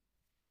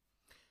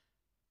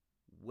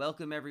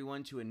Welcome,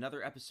 everyone, to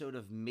another episode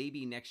of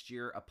Maybe Next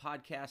Year, a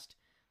podcast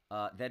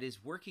that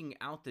is working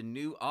out the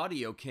new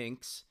audio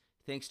kinks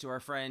thanks to our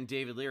friend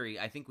David Leary.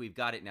 I think we've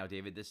got it now,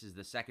 David. This is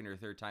the second or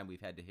third time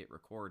we've had to hit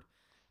record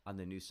on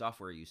the new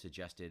software you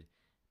suggested,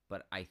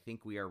 but I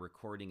think we are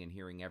recording and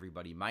hearing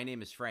everybody. My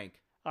name is Frank.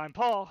 I'm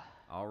Paul.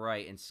 All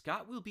right, and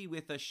Scott will be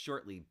with us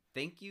shortly.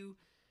 Thank you,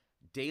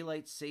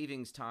 Daylight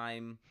Savings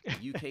Time,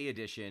 UK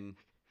edition,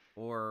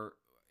 or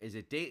is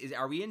it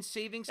are we in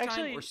savings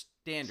time or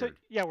standard?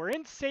 So, we're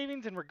in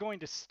savings and we're going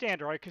to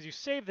standard, right? Because you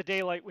save the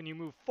daylight when you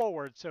move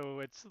forward, so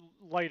it's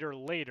lighter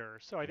later.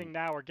 So I think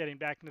now we're getting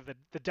back into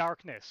the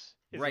darkness.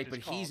 Right, but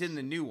he's in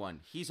the new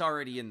one. He's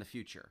already in the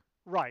future.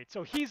 Right,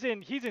 so he's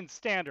in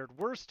standard.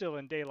 We're still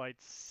in daylight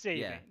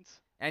savings.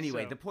 Yeah.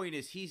 Anyway, the point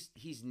is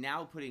he's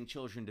now putting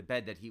children to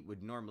bed that he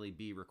would normally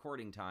be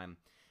recording time,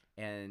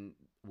 and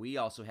we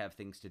also have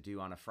things to do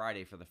on a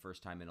Friday for the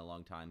first time in a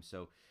long time.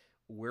 So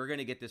we're going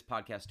to get this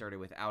podcast started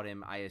without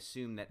him. I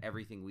assume that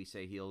everything we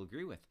say he'll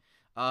agree with.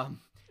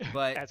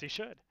 But as he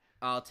should.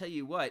 I'll tell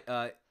you what,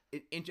 other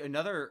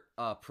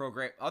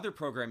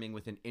programming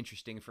with an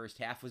interesting first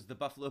half was the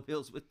Buffalo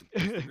Bills with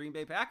the Green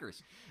Bay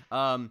Packers,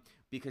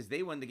 because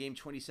they won the game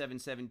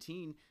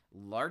 27-17,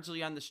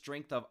 largely on the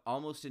strength of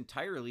almost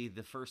entirely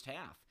the first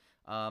half.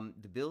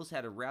 The Bills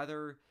had a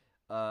rather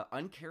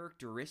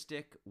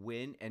uncharacteristic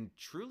win, and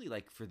truly,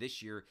 like, for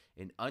this year,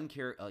 an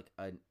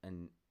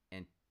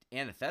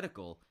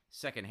antithetical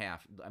second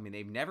half. I mean,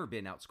 they've never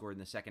been outscored in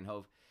the second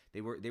half.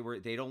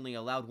 They'd only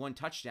allowed one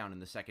touchdown in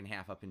the second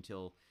half up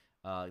until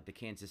the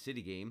Kansas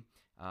City game,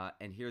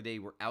 and here they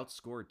were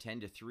outscored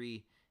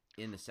 10-3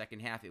 in the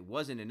second half. It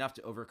wasn't enough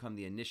to overcome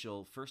the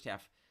initial first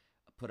half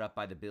put up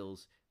by the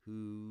Bills,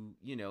 who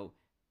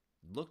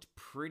looked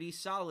pretty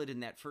solid in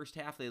that first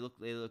half. They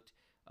looked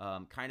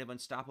kind of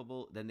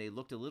unstoppable. Then they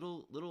looked a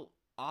little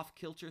off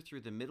kilter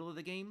through the middle of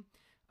the game,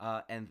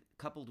 and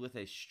coupled with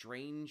a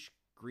strange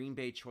Green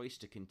Bay choice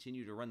to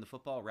continue to run the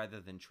football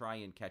rather than try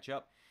and catch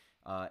up,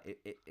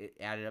 it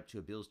added up to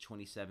a Bills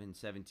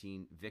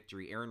 27-17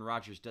 victory. Aaron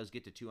Rodgers does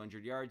get to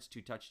 200 yards,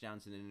 2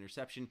 touchdowns, and an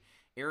interception.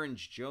 Aaron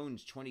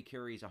Jones, 20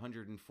 carries,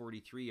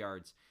 143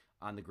 yards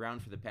on the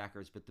ground for the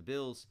Packers. But the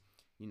Bills,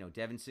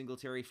 Devin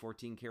Singletary,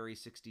 14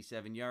 carries,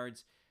 67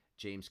 yards.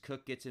 James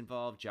Cook gets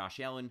involved. Josh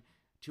Allen,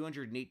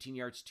 218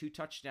 yards, 2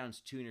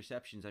 touchdowns, 2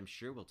 interceptions. I'm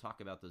sure we'll talk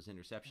about those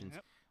interceptions.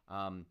 Yep.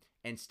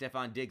 And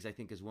Stephon Diggs, I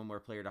think, is one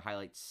more player to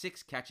highlight.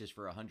 6 catches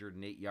for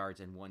 108 yards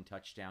and 1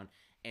 touchdown.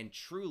 And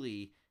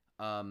truly,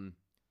 I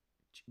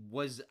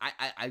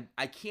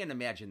can't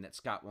imagine that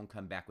Scott won't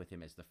come back with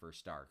him as the first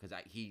star, because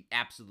he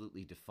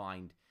absolutely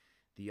defined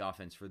the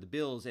offense for the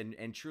Bills,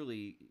 and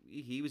truly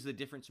he was the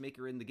difference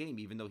maker in the game,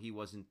 even though he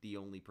wasn't the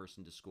only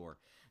person to score.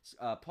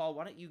 Paul,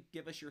 why don't you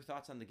give us your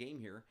thoughts on the game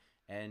here,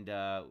 and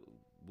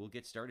we'll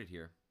get started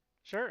here.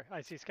 Sure. I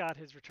see Scott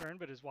has returned,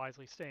 but is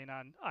wisely staying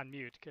on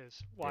mute,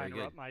 because why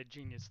interrupt my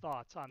genius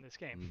thoughts on this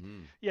game? Mm-hmm.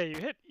 Yeah,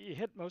 you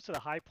hit most of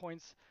the high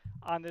points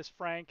on this,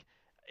 Frank.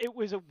 It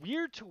was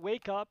weird to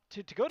wake up,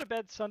 to go to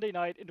bed Sunday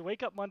night and to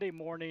wake up Monday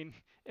morning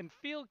and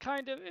feel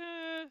kind of,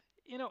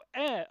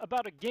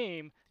 about a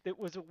game that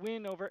was a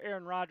win over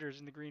Aaron Rodgers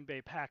and the Green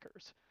Bay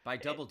Packers. By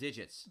double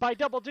digits. By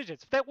double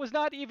digits. That was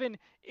not even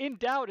in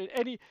doubt.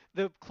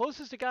 The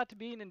closest it got to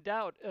being in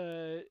doubt,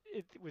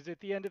 it was at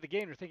the end of the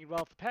game. We're thinking,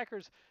 well, if the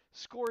Packers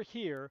score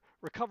here,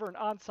 recover an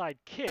onside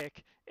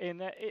kick,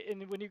 and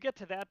when you get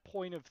to that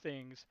point of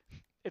things,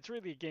 it's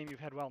really a game you've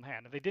had well in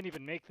hand. And they didn't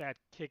even make that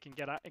kick and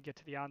get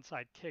to the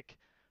onside kick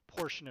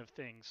portion of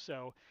things.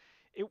 So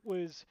it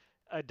was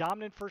a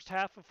dominant first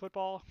half of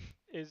football,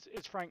 as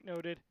Frank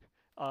noted.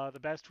 The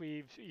best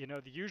the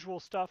usual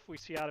stuff we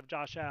see out of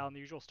Josh Allen, the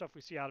usual stuff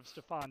we see out of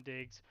Stephon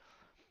Diggs.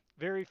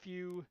 Very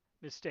few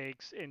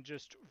mistakes, and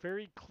just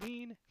very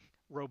clean,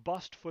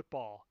 robust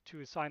football, to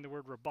assign the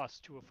word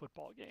robust to a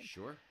football game.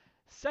 Sure.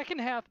 Second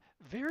half,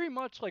 very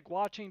much like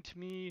watching, to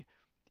me,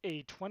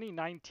 a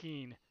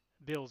 2019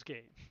 Bills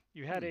game.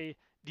 You had a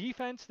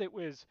defense that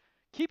was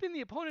keeping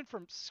the opponent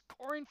from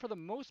scoring for the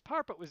most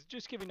part, but was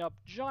just giving up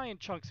giant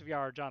chunks of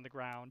yardage on the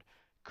ground.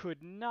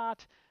 Could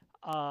not,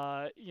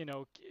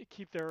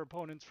 keep their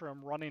opponents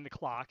from running the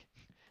clock.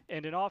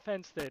 And an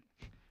offense that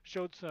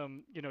showed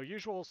some,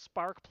 usual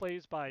spark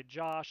plays by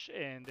Josh,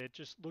 and it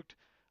just looked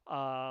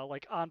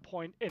like on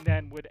point, and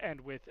then would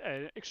end with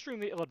an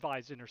extremely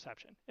ill-advised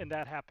interception. And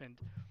that happened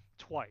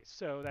twice.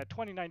 So that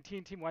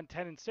 2019 team went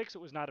 10-6.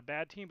 It was not a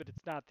bad team, but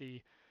it's not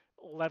the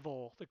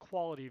level, the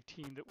quality of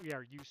team that we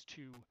are used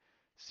to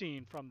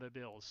seeing from the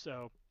Bills.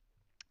 So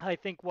I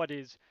think what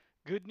is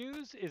good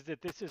news is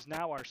that this is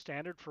now our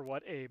standard for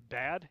what a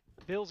bad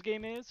Bills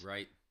game is.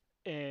 Right.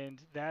 And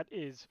that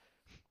is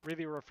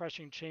really a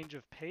refreshing change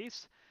of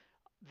pace.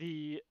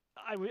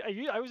 I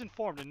was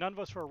informed, and none of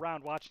us were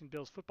around watching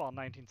Bills football in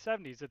the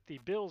 1970s, that the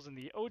Bills in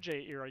the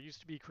OJ era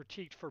used to be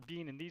critiqued for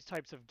being in these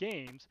types of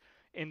games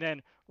and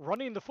then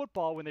running the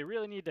football when they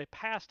really need to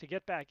pass to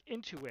get back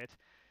into it.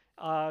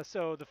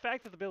 So the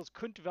fact that the Bills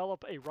couldn't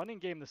develop a running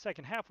game in the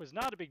second half was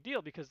not a big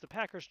deal because the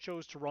Packers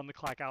chose to run the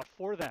clock out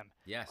for them.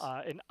 Yes.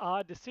 An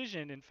odd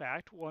decision, in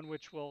fact, one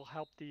which will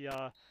help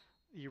the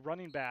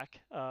running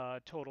back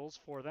totals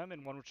for them,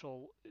 and one which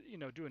will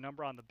do a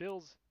number on the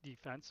Bills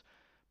defense.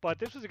 But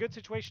this was a good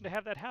situation to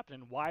have that happen.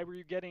 And why were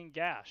you getting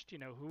gashed?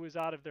 Who was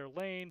out of their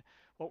lane?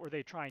 What were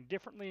they trying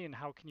differently, and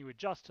how can you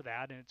adjust to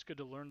that? And it's good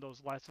to learn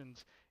those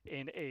lessons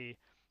in a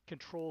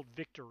controlled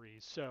victory.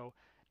 So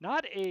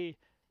not a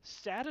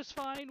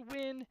satisfying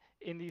win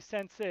in the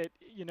sense that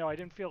I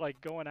didn't feel like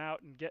going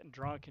out and getting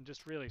drunk and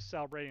just really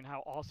celebrating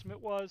how awesome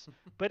it was,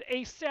 but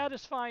a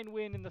satisfying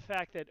win in the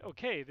fact that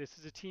okay, this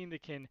is a team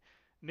that can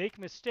make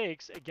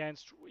mistakes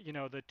against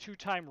the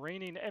two-time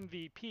reigning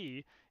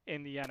MVP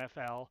in the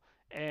NFL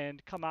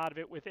and come out of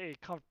it with a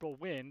comfortable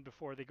win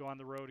before they go on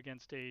the road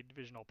against a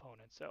divisional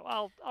opponent. So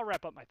I'll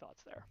wrap up my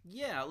thoughts there.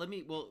 Yeah,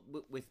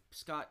 with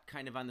Scott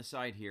kind of on the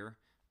side here.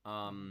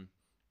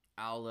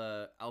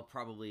 I'll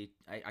probably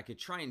I could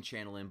try and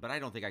channel him, but I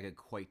don't think I could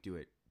quite do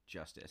it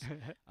justice.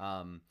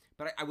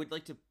 But I would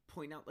like to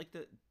point out like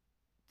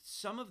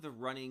some of the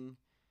running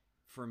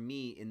for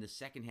me in the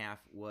second half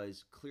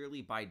was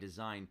clearly by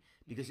design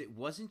because it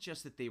wasn't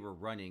just that they were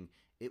running,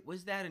 it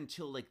was that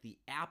until like the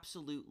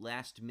absolute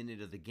last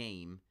minute of the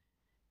game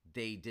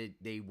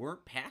they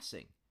weren't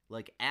passing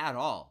like at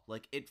all.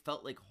 Like it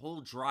felt like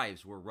whole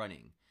drives were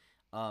running.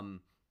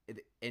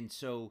 And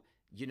so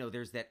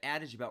there's that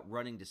adage about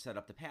running to set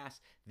up the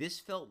pass. This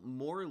felt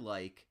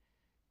like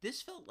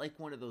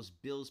one of those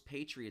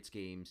Bills-Patriots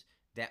games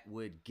that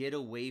would get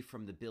away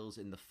from the Bills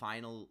in the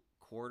final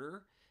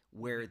quarter,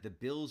 where the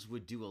Bills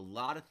would do a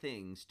lot of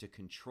things to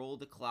control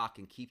the clock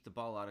and keep the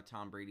ball out of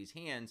Tom Brady's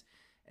hands,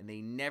 and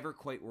they never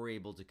quite were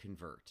able to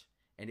convert.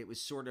 And it was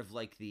sort of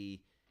like the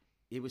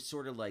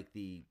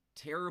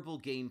terrible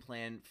game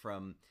plan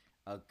from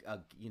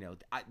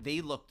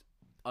they looked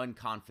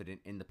unconfident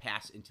in the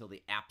pass until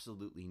they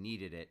absolutely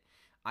needed it.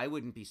 I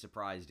wouldn't be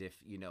surprised if,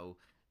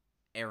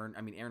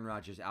 Aaron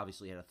Rodgers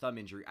obviously had a thumb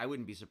injury. I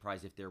wouldn't be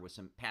surprised if there was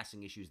some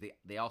passing issues.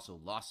 They also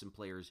lost some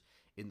players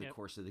in the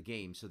course of the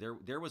game. So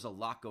there was a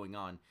lot going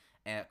on.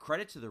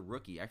 Credit to the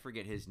rookie. I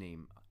forget his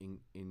name.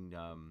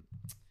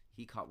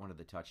 He caught one of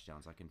the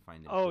touchdowns. I can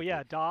find it. Oh,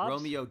 yeah, Dobbs?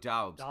 Romeo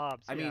Dobbs.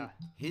 I mean,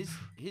 yeah.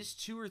 his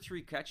 2 or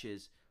 3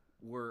 catches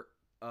were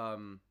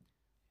That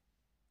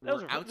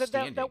was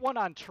outstanding. that one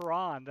on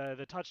Tehran,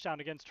 the touchdown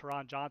against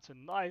Tehran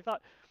Johnson. I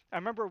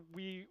remember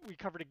we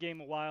covered a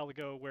game a while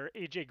ago where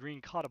AJ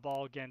Green caught a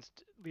ball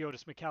against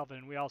Leotis McKelvin,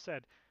 and we all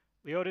said,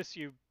 Leotis,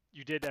 you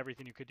did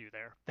everything you could do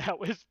there. That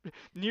was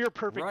near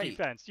perfect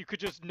defense. You could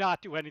just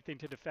not do anything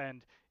to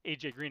defend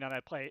AJ Green on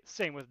that play.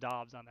 Same with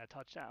Dobbs on that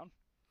touchdown.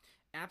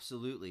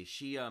 Absolutely,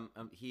 he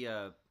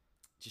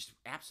just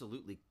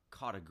absolutely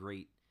caught a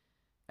great.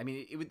 I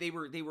mean, they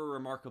were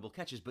remarkable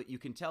catches, but you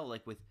can tell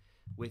like with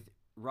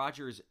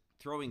Rodgers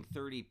throwing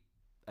 30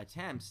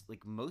 attempts,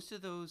 like most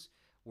of those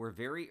were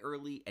very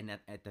early and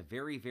at the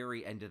very,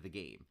 very end of the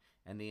game.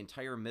 And the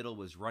entire middle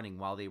was running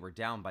while they were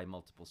down by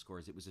multiple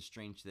scores. It was a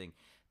strange thing.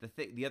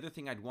 The other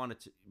thing I'd wanted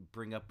to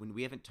bring up when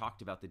we haven't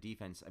talked about the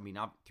defense, I mean,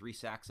 3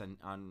 sacks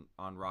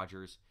on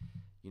Rodgers,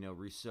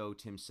 Rousseau,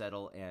 Tim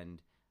Settle,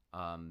 and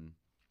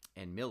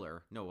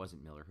Miller. No, it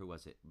wasn't Miller. Who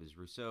was it? It was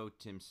Rousseau,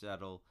 Tim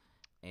Settle,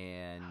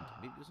 and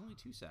maybe it was only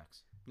 2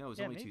 sacks. No, it was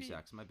only 2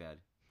 sacks. My bad.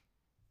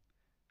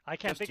 I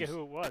can't think of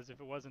who it was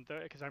if it wasn't there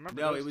because I remember.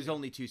 No, it was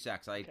only 2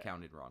 sacks. I had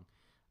counted wrong.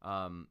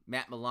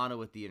 Matt Milano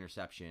with the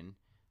interception.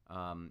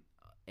 And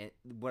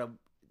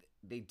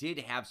they did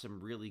have some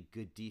really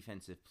good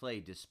defensive play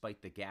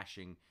despite the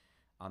gashing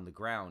on the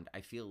ground.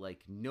 I feel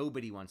like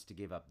nobody wants to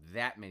give up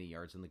that many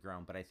yards on the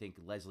ground, but I think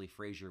Leslie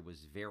Frazier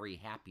was very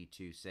happy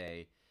to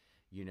say,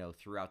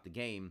 throughout the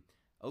game,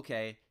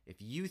 okay, if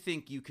you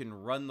think you can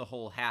run the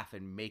whole half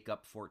and make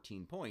up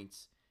 14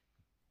 points,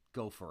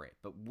 go for it.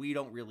 But we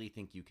don't really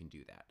think you can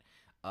do that.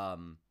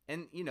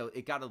 And,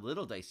 it got a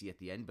little dicey at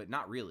the end, but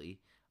not really.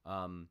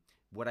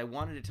 What I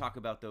wanted to talk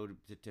about, though,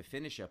 to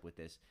finish up with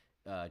this,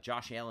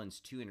 Josh Allen's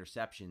 2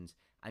 interceptions,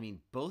 I mean,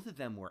 both of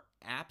them were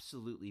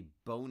absolutely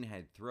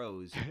bonehead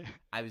throws.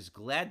 I was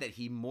glad that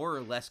he more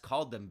or less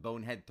called them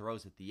bonehead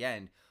throws at the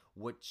end.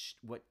 What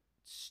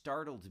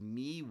startled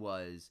me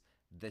was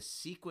the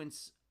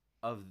sequence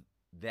of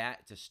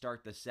that to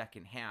start the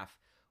second half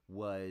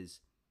was,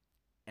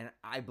 and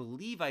I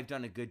believe I've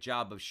done a good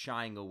job of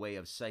shying away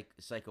of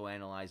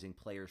psychoanalyzing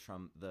players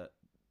from the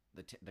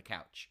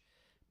couch.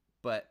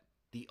 But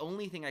the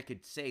only thing I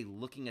could say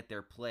looking at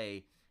their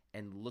play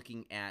and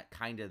looking at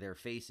kind of their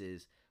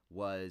faces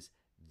was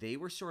they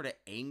were sort of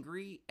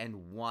angry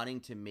and wanting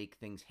to make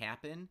things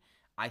happen.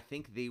 I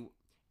think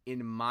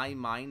in my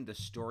mind, the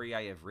story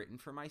I have written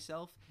for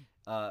myself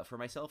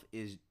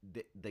is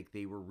that like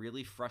they were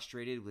really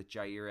frustrated with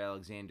Jair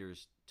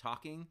Alexander's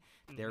talking.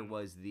 Mm-hmm. There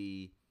was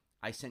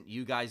I sent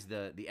you guys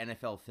the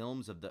NFL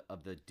films of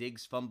the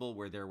Diggs fumble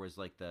where there was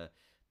like the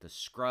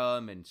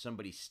scrum and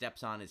somebody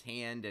steps on his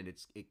hand and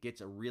it gets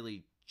a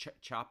really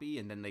choppy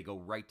and then they go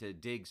right to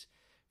Diggs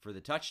for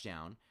the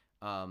touchdown.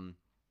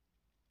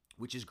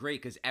 which is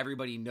great because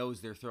everybody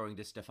knows they're throwing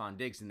to Stephon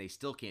Diggs and they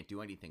still can't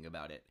do anything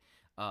about it.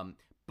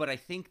 But I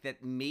think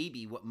that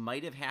maybe what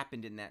might have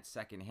happened in that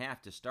second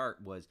half to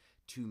start was,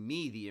 to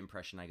me, the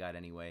impression I got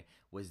anyway,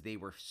 was they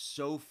were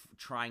so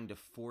trying to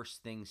force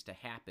things to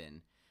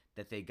happen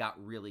that they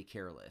got really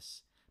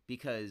careless.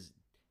 Because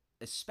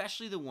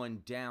especially the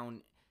one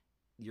down,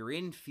 you're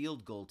in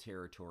field goal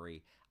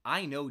territory.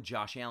 I know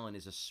Josh Allen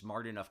is a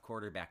smart enough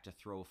quarterback to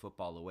throw a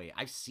football away.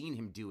 I've seen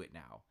him do it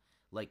now.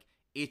 Like,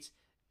 it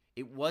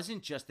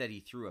wasn't just that he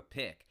threw a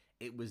pick.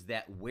 It was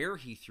that where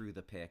he threw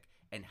the pick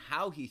and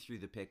how he threw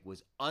the pick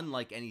was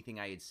unlike anything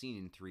I had seen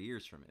in 3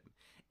 years from him.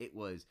 It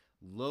was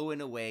low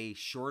and away,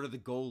 short of the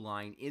goal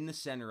line, in the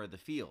center of the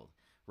field,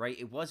 right?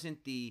 It wasn't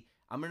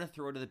I'm going to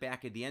throw it to the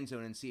back of the end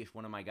zone and see if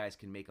one of my guys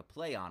can make a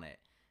play on it.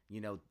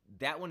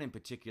 That one in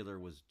particular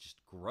was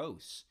just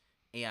gross.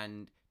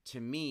 And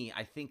to me,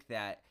 I think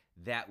that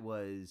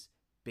was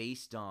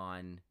based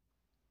on,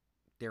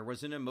 there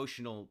was an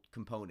emotional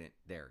component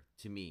there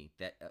to me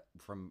that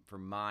from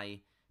my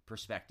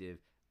perspective,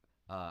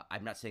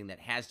 I'm not saying that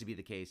has to be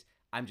the case.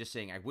 I'm just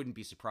saying I wouldn't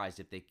be surprised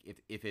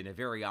if in a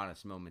very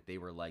honest moment they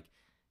were like,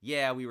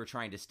 yeah, we were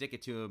trying to stick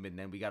it to him and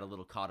then we got a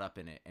little caught up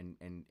in it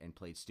and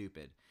played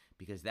stupid,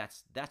 because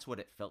that's what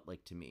it felt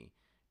like to me.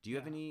 Do you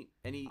have any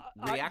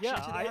reaction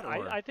to that?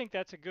 I think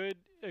that's a good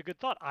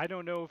thought. I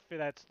don't know if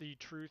that's the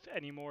truth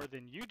any more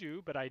than you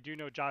do, but I do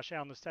know Josh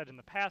Allen has said in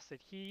the past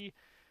that he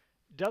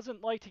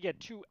doesn't like to get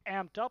too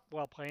amped up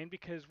while playing,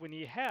 because when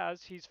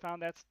he's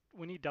found that's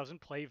when he doesn't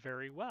play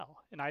very well.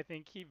 And I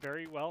think he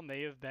very well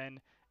may have been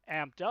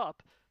amped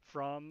up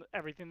from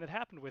everything that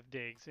happened with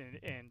Diggs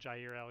and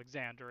Jair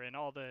Alexander and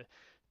all the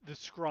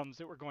scrums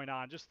that were going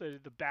on, just the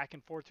back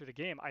and forth through the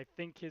game. I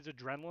think his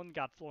adrenaline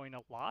got flowing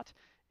a lot,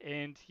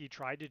 and he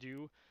tried to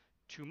do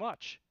too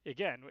much.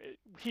 Again,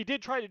 he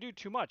did try to do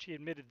too much. He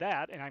admitted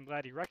that, and I'm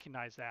glad he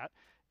recognized that.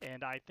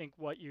 And I think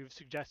what you've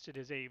suggested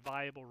is a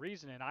viable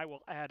reason, and I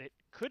will add it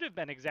could have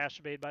been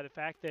exacerbated by the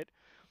fact that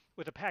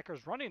with the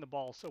Packers running the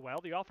ball so well,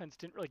 the offense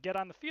didn't really get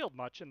on the field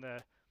much in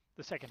the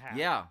second half.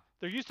 Yeah.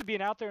 They're used to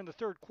being out there in the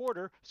third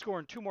quarter,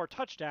 scoring 2 more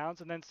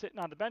touchdowns, and then sitting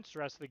on the bench the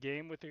rest of the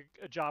game with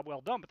a job well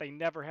done, but they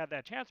never had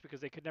that chance because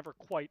they could never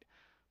quite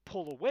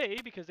pull away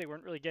because they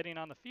weren't really getting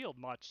on the field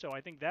much. So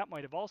I think that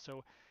might have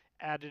also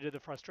added to the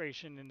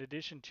frustration, in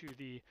addition to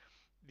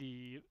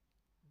the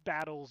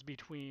battles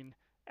between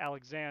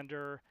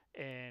Alexander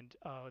and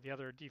the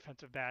other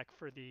defensive back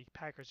for the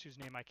Packers, whose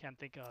name I can't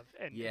think of.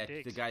 And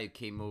Diggs. The guy who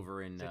came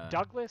over and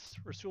Douglas,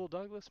 Rasul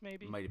Douglas,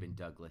 maybe. Might have been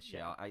Douglas.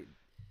 Yeah.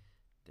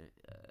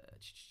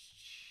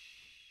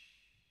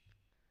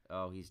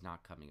 He's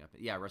not coming up.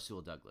 Yeah,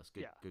 Rasul Douglas.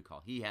 Good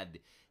call. He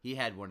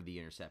had one of the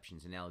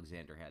interceptions, and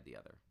Alexander had the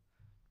other.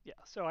 Yeah.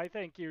 So I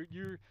think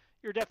you're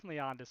definitely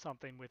onto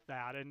something with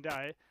that. And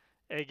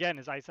again,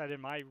 as I said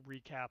in my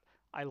recap,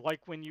 I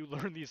like when you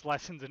learn these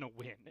lessons in a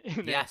win.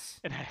 In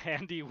a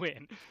handy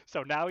win.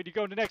 So now when you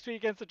go into next week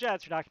against the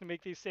Jets, you're not going to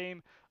make these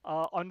same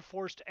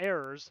unforced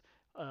errors,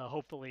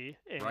 hopefully,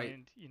 and right.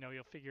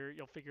 You'll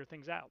figure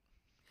things out.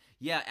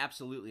 Yeah,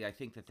 absolutely. I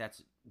think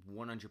that's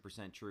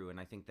 100% true, and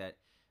I think that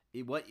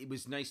it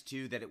was nice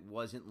too that it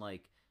wasn't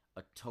like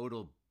a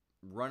total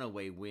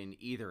runaway win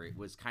either. It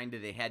was kind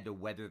of, they had to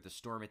weather the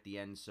storm at the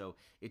end, so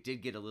it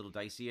did get a little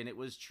dicey, and it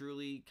was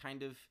truly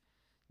kind of,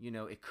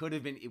 it could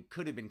have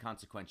been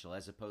consequential,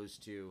 as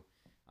opposed to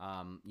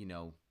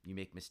you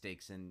make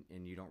mistakes and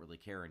you don't really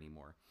care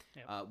anymore.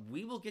 Yep.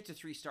 We will get to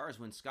 3 stars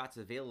when Scott's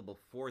available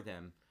for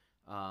them,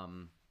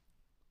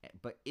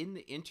 but in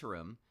the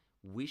interim,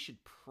 we should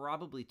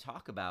probably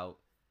talk about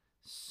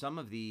some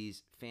of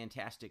these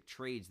fantastic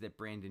trades that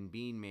Brandon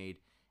Beane made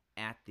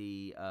at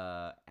the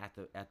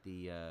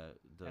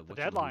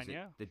deadline.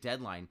 Yeah, the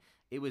deadline.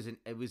 It was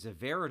a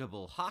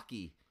veritable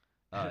hockey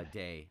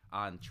day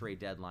on trade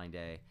deadline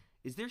day.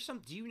 Is there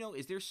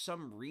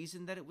some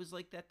reason that it was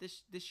like that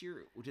this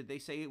year? Or did they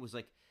say it was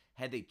like,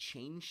 had they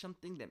changed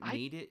something that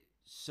made it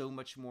so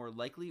much more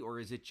likely, or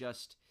is it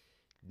just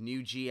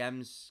new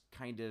GMs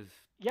kind of?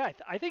 Yeah,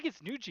 I think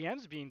it's new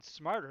GMs being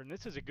smarter, and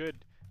this is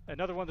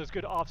another one of those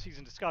good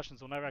off-season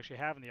discussions we'll never actually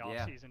have in the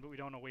off-season, but we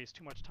don't want to waste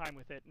too much time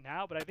with it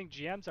now. But I think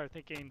GMs are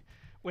thinking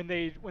when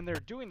they're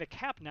doing the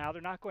cap now,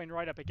 they're not going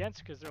right up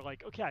against, because they're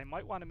like, okay, I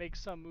might want to make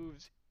some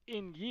moves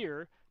in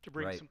year to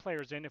bring some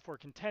players in if we're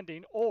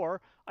contending, or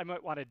I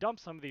might want to dump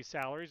some of these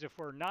salaries if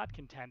we're not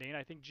contending.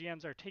 I think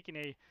GMs are taking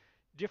a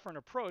different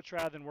approach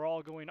rather than we're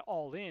all going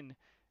all in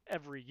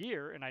every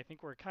year, and I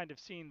think we're kind of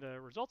seeing the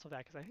results of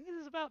that, because I think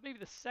this is about maybe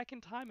the second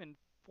time in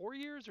 4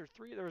 years or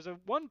 3. There was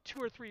 2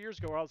 or 3 years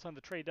ago where all of a sudden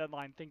the trade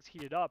deadline things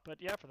heated up,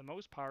 but yeah, for the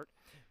most part,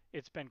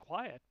 it's been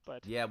quiet.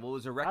 But yeah, well, it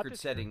was a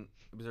record-setting.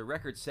 It was a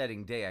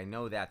record-setting day. I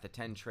know that the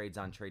 10 trades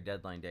on trade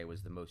deadline day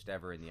was the most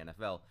ever in the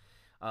NFL,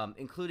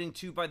 including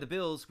 2 by the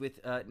Bills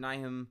with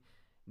Nyheim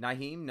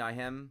Hines.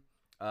 Nyheim,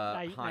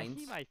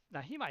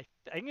 I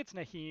think it's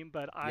Nyheim,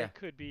 but I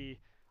could be.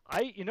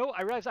 I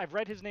realize I've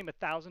read his name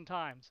 1,000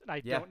 times, and I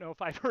don't know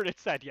if I've heard it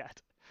said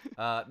yet.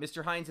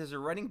 Mr. Hines is a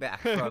running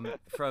back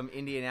from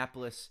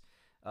Indianapolis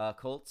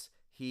Colts.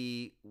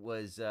 he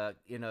was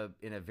in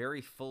a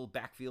very full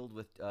backfield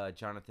with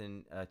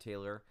Jonathan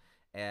Taylor,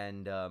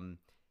 and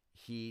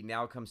he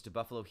now comes to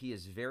Buffalo. He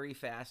is very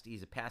fast.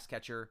 He's a pass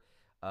catcher.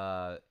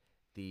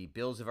 The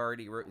Bills have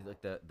already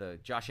the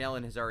Josh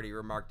Allen has already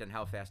remarked on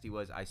how fast he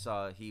was. I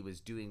saw he was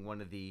doing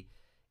one of the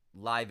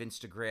live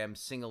Instagram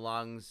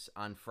sing-alongs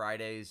on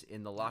Fridays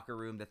in the locker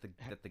room that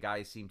the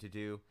guys seem to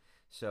do.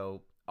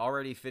 So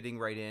already fitting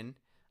right in,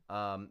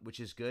 which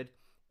is good.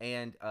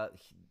 And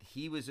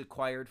he was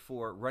acquired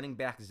for running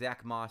back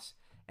Zach Moss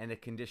and a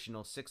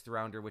conditional 6th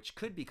rounder, which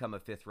could become a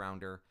 5th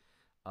rounder,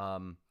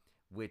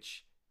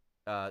 which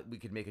we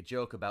could make a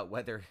joke about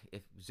whether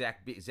if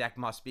Zach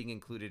Moss being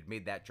included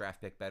made that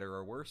draft pick better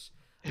or worse.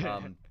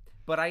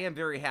 But I am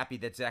very happy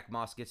that Zach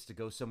Moss gets to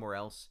go somewhere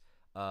else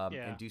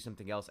and do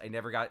something else. I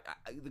never got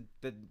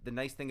the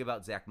nice thing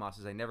about Zach Moss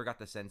is I never got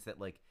the sense that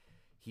like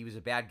he was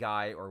a bad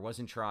guy or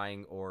wasn't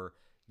trying or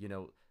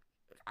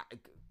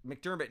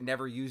McDermott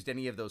never used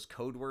any of those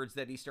code words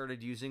that he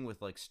started using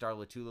with like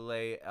Starla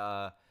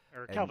Tulele,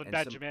 or Kelvin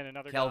Benjamin,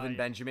 another Kelvin guy.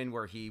 Benjamin,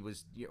 where he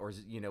was, or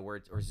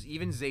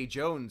even Zay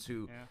Jones,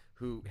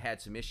 who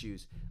had some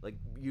issues. Like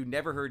you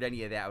never heard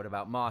any of that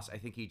about Moss. I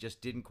think he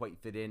just didn't quite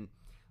fit in.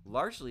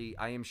 Largely,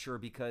 I am sure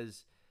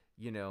because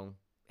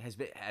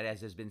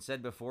as has been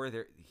said before,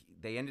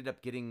 they ended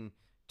up getting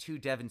 2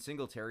 Devin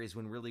Singletaries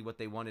when really what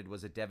they wanted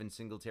was a Devin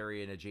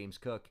Singletary and a James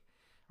Cook,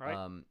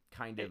 right?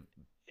 Kind of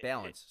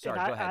balance. Sorry,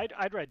 and go ahead.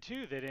 I'd read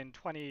too that and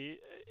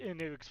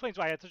it explains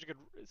why I had such a good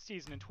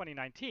season in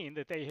 2019,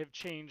 that they have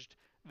changed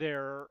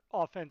their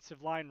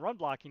offensive line run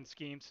blocking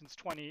scheme since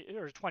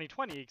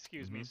 2020,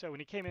 excuse me. So when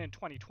he came in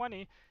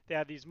 2020, they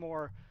had these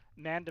more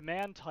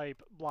man-to-man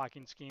type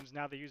blocking schemes.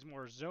 Now they use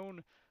more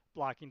zone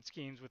blocking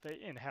schemes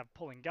and have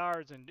pulling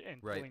guards and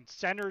Right. pulling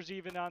centers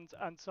even on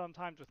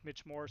sometimes with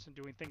Mitch Morrison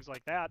doing things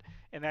like that,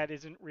 and that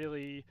isn't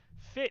really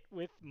fit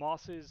with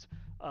Moss's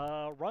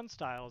run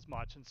style as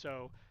much. And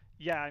so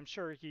yeah, I'm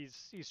sure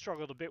he's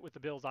struggled a bit with the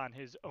Bills on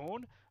his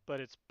own,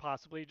 but it's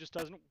possibly just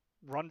doesn't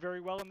run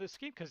very well in this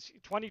scheme. Because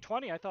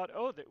 2020, I thought,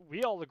 that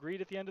we all agreed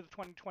at the end of the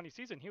 2020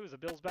 season he was the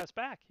Bills' best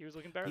back. He was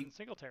looking better than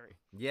Singletary.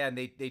 Yeah, and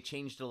they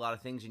changed a lot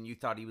of things, and you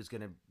thought he was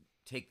going to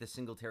take the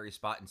Singletary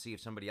spot and see if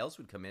somebody else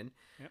would come in.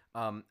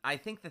 Yep. I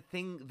think the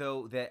thing,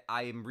 though, that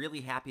I am really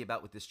happy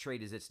about with this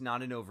trade is it's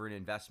not an over an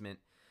investment.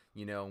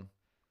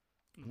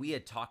 We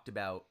had talked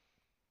about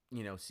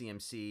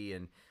CMC,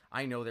 and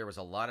I know there was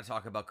a lot of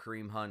talk about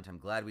Kareem Hunt. I'm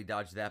glad we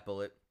dodged that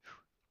bullet.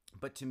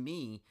 But to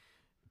me,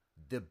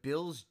 the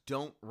Bills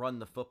don't run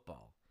the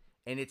football.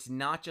 And it's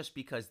not just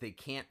because they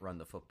can't run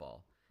the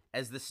football.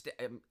 As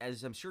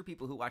I'm sure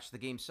people who watched the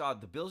game saw,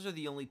 the Bills are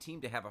the only team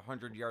to have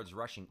 100 yards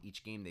rushing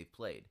each game they've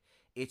played.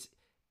 It's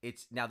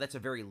now that's a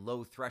very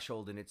low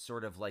threshold, and it's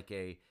sort of like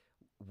a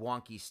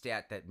wonky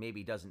stat that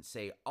maybe doesn't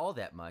say all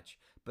that much,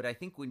 but I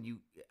think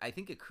I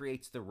think it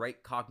creates the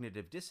right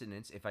cognitive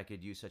dissonance, if I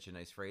could use such a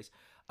nice phrase,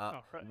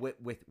 right.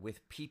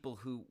 with people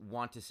who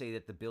want to say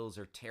that the Bills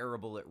are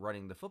terrible at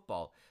running the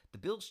football. The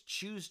Bills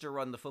choose to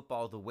run the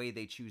football the way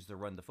they choose to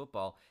run the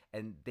football,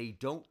 and they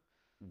don't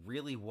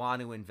really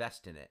want to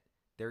invest in it.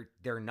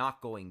 They're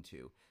not going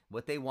to.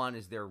 What they want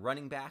is their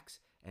running backs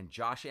and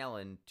Josh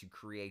Allen to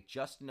create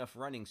just enough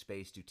running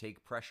space to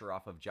take pressure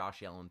off of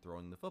Josh Allen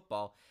throwing the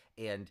football.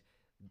 And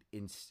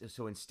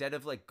so instead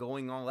of like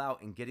going all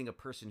out and getting a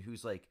person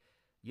who's like,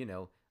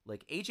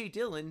 like AJ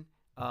Dillon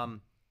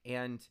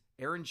and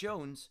Aaron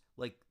Jones,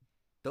 like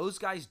those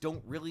guys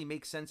don't really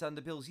make sense on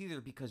the Bills either,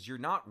 because you're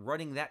not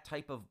running that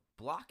type of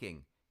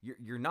blocking.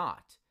 You're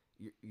not.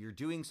 You're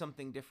doing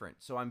something different.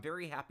 So I'm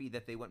very happy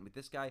that they went with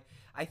this guy.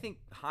 I think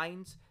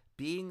Hines,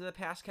 being the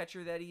pass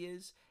catcher that he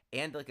is,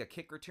 and like a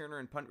kick returner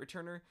and punt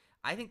returner,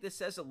 I think this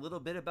says a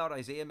little bit about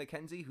Isaiah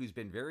McKenzie, who's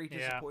been very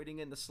disappointing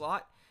in the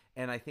slot.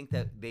 And I think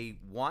that they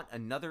want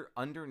another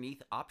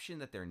underneath option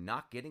that they're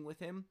not getting with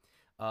him.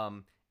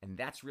 And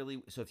that's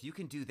really, so if you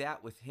can do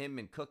that with him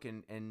and Cook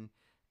and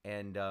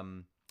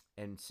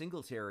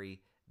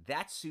Singletary,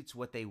 that suits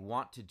what they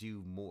want to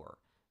do more.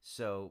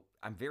 So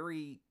I'm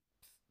very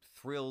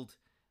thrilled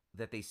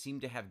that they seem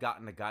to have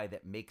gotten a guy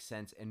that makes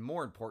sense, and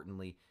more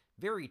importantly,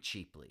 very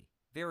cheaply,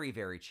 very,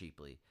 very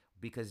cheaply,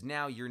 because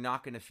now you're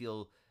not going to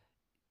feel,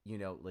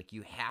 like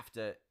you have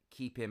to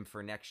keep him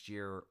for next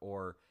year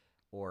or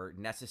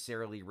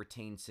necessarily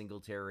retain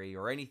Singletary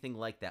or anything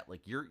like that.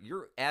 Like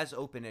you're as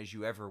open as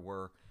you ever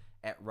were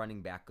at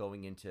running back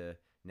going into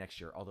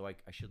next year. Although I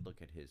should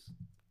look at his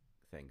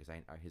thing because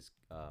I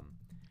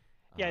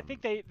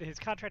think his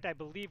contract, I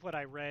believe what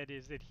I read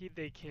is that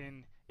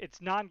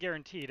it's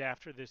non-guaranteed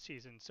after this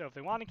season. So if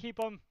they want to keep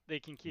him, they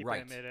can keep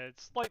him at a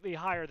slightly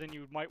higher than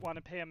you might want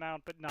to pay him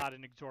out, but not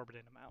an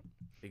exorbitant amount.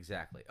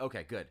 Exactly.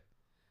 Okay, good.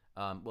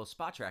 Well,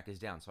 Spot Track is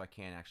down, so I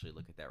can't actually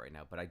look at that right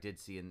now. But I did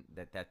see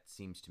that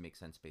seems to make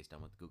sense based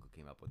on what Google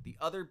came up with. The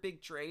other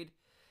big trade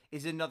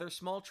is another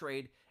small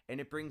trade, and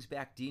it brings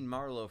back Dean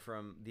Marlowe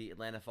from the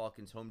Atlanta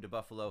Falcons home to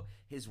Buffalo.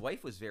 His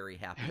wife was very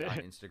happy on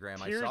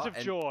Instagram. Tears of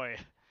joy.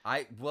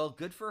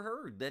 Good for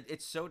her. That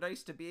it's so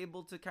nice to be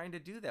able to kind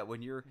of do that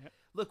when you're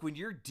when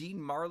you're Dean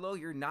Marlowe,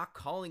 you're not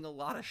calling a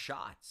lot of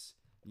shots.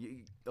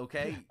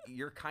 Okay,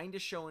 you're kind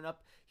of showing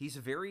up. He's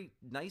a very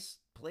nice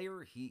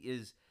player.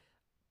 He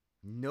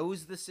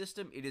knows the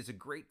system. It is a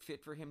great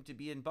fit for him to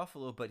be in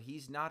Buffalo, but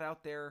he's not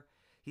out there.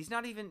 He's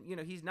not even,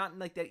 he's not in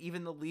like that,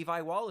 even the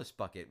Levi Wallace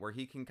bucket where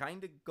he can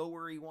kind of go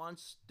where he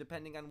wants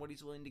depending on what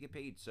he's willing to get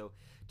paid. So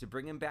to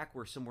bring him back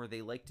somewhere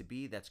they like to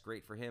be, that's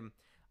great for him.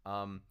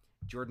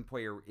 Jordan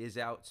Poyer is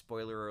out.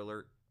 Spoiler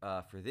alert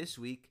for this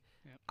week.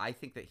 Yep. I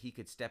think that he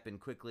could step in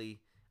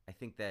quickly. I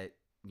think that,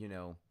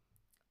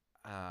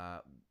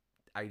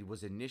 I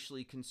was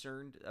initially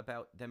concerned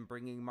about them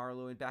bringing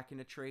Marleau back in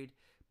a trade,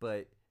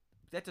 but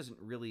that doesn't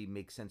really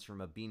make sense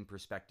from a Bean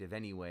perspective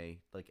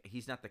anyway. Like,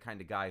 he's not the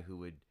kind of guy who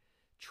would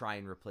try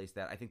and replace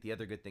that. I think the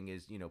other good thing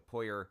is,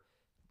 Poyer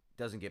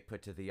doesn't get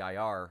put to the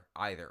IR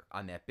either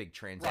on that big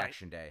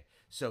transaction day.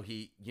 So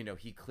he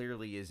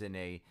clearly is in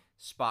a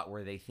spot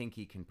where they think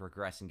he can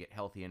progress and get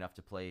healthy enough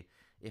to play.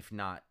 If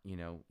not,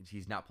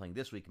 he's not playing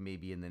this week,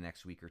 maybe in the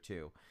next week or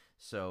two.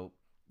 So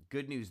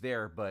good news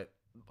there. But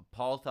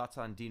Paul, thoughts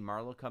on Dean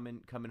Marleau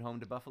coming home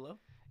to Buffalo?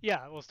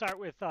 Yeah, we'll start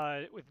with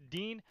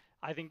Dean.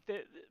 I think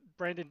that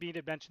Brandon Beane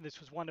had mentioned this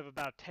was one of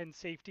about 10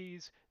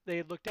 safeties they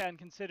had looked at and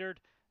considered.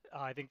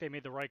 I think they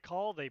made the right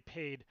call. They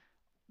paid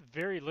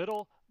very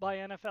little by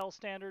NFL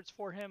standards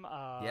for him.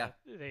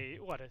 They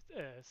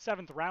a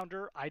seventh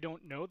rounder. I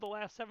don't know the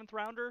last seventh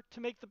rounder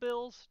to make the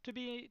Bills. To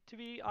be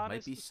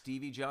honest, Might be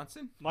Stevie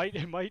Johnson.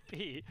 It might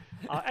be.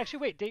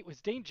 Actually, wait.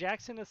 Was Dane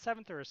Jackson a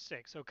seventh or a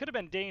sixth? So it could have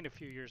been Dane a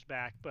few years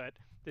back, but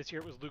this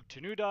year it was Luke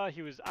Tenuta.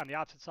 He was on the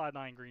opposite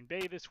sideline, Green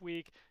Bay this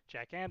week.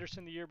 Jack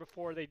Anderson the year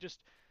before.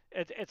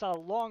 It's a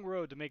long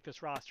road to make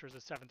this roster as a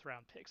seventh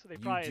round pick. So they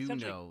probably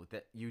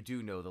you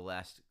do know the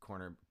last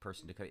corner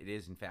person to cut. It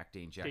is in fact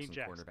Dane Jackson.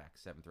 Cornerback,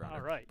 seventh rounder.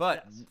 All right,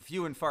 but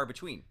few and far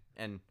between,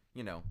 and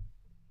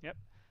Yep.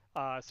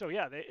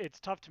 It's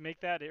tough to make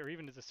that, or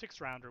even as a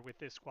sixth rounder with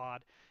this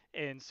squad.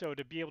 And so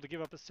to be able to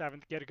give up a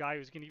seventh, get a guy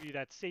who's going to give you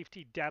that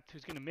safety depth,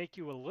 who's going to make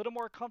you a little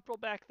more comfortable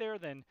back there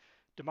than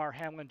DeMar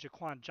Hamlin,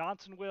 Jaquan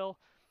Johnson will.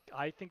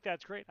 I think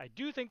that's great. I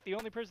do think the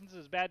only person this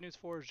is bad news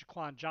for is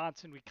Jaquan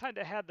Johnson. We kind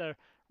of had the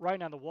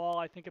writing on the wall,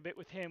 I think, a bit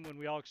with him when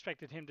we all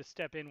expected him to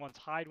step in once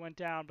Hyde went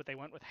down, but they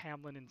went with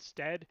Hamlin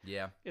instead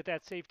at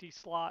that safety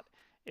slot.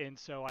 And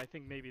so I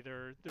think maybe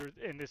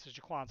and this is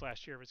Jaquan's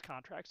last year of his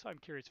contract, so I'm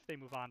curious if they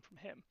move on from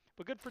him.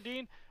 But good for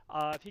Dean.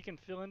 If he can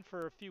fill in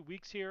for a few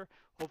weeks here,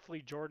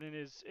 hopefully Jordan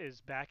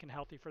is back and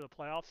healthy for the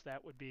playoffs.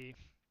 That'd be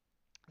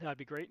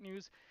great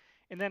news.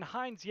 And then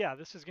Hines,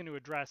 this is going to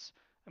address.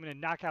 I'm going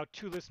to knock out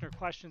 2 listener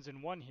questions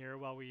in one here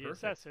while we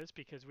assess this,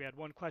 because we had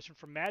one question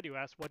from Matt who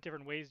asked, what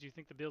different ways do you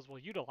think the Bills will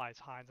utilize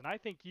Hines? And I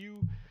think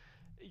you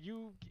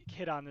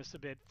hit on this a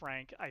bit,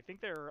 Frank. I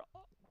think they're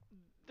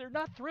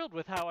not thrilled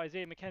with how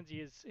Isaiah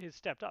McKenzie has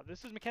stepped up.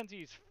 This is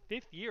McKenzie's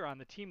 5th year on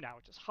the team now,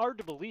 which is hard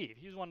to believe.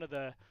 He's one of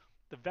the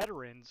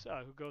veterans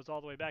who goes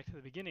all the way back to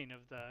the beginning of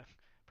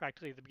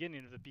practically the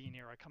beginning of the Bean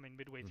era, coming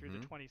midway through the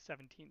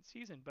 2017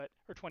 season,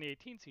 or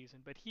 2018 season.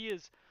 But he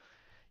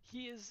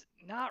is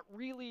not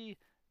really.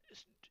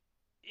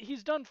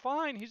 He's done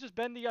fine. He's just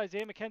been the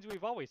Isaiah McKenzie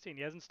we've always seen.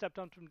 He hasn't stepped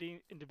up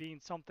into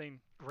being something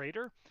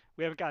greater.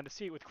 We haven't gotten to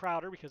see it with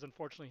Crowder because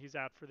unfortunately he's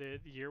out for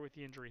the year with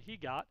the injury he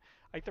got.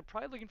 I think they're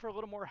probably looking for a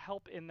little more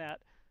help in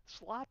that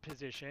slot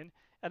position.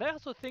 And I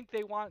also think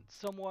they want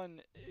someone,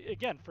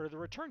 again, for the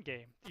return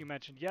game. You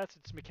mentioned, yes,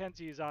 it's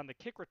McKenzie's on the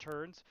kick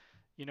returns.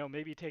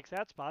 Maybe he takes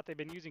that spot. They've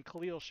been using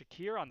Khalil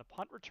Shakir on the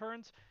punt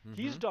returns.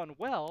 He's done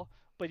well,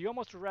 but you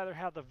almost would rather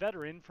have the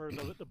veteran for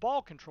the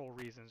ball control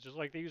reasons, just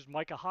like they used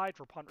Micah Hyde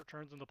for punt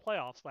returns in the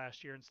playoffs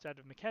last year instead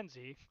of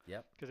McKenzie.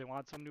 Yep. Because they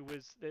want someone who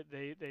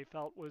they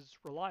felt was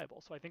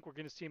reliable. So I think we're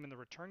going to see him in the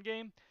return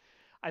game.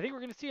 I think we're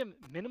going to see him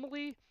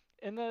minimally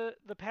in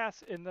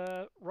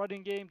the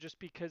running game, just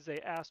because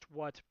they asked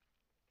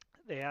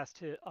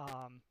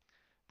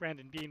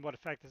Brandon Beane what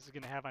effect this is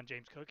going to have on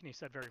James Cook, and he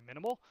said very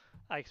minimal.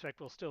 I expect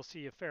we'll still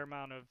see a fair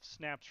amount of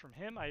snaps from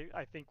him.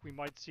 I think we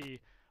might see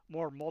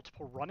more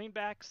multiple running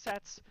back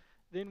sets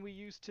than we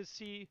used to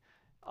see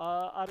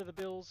out of the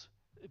Bills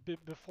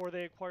before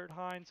they acquired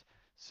Hines.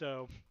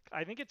 So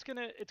I think it's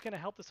gonna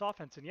help this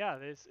offense. And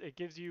it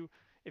gives you,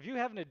 if you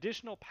have an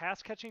additional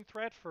pass catching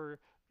threat for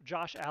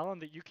Josh Allen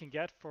that you can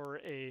get for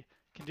a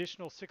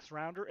conditional 6th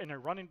rounder and a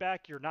running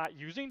back you're not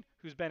using,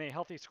 who's been a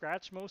healthy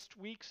scratch most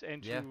weeks,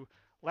 and who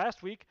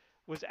last week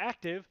was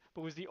active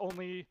but was the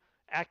only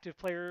active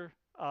player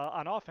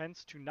on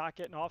offense to not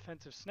get an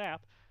offensive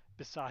snap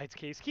besides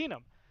Case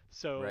Keenum.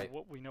 So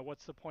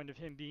what's the point of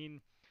him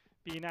being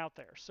out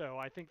there? So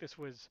I think this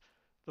was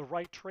the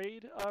right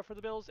trade for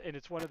the Bills, and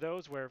it's one of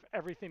those where if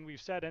everything we've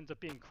said ends up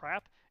being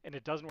crap and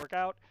it doesn't work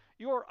out,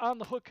 you're on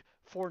the hook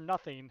for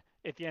nothing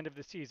at the end of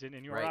the season,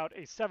 and you're out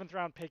a 7th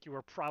round pick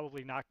who's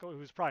probably not going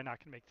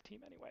to make the team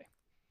anyway.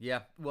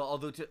 Yeah, well,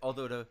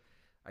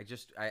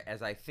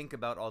 as I think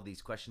about all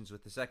these questions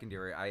with the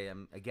secondary, I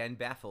am again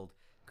baffled.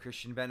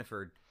 Christian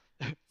Benford,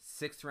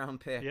 6th round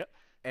pick,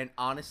 and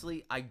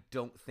honestly, I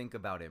don't think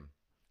about him.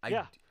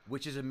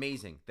 Which is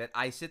amazing that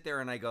I sit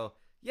there and I go,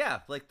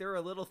 like they're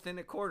a little thin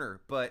at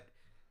corner, but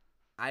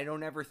I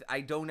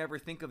don't ever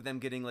think of them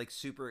getting like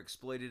super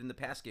exploited in the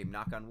pass game.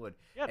 Knock on wood.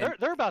 Yeah, And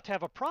they're about to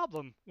have a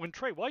problem when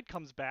Trey White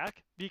comes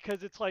back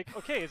because it's like,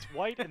 okay, it's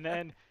White, and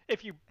then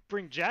if you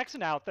bring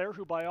Jackson out there,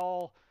 who by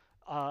all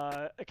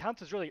accounts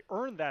has really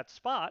earned that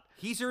spot.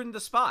 he's earned the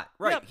spot,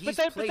 right? Yeah, He's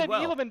but played then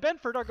well. Elam and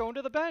Benford are going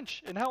to the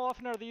bench, and how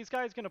often are these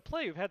guys going to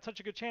play who've had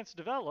such a good chance to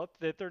develop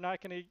that they're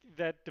not going to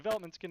that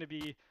development's going to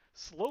be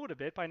slowed a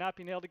bit by not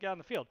being able to get on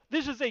the field?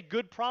 This is a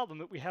good problem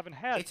that we haven't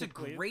had. It's a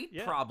typically. great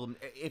Yeah. problem.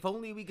 If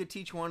only we could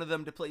teach one of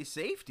them to play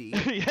safety.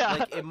 Yeah.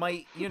 Like it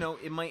might,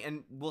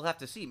 and we'll have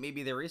to see.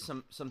 Maybe there is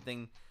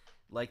something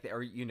like that, or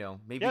maybe Yeah,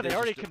 they there's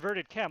already just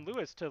converted Cam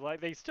Lewis to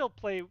they still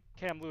play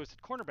Cam Lewis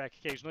at cornerback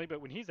occasionally,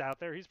 but when he's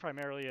out there, he's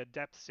primarily a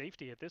depth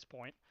safety at this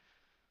point.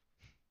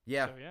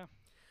 yeah. So yeah.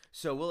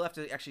 So we'll have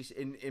to actually.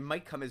 And it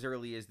might come as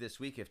early as this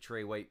week if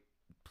Trey White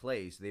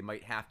plays. They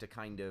might have to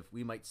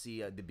we might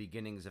see the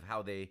beginnings of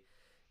how they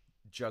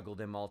juggle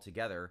them all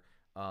together.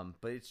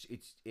 But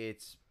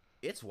it's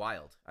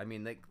wild. I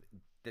mean, like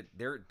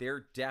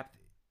their depth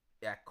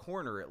at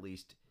corner at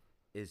least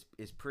is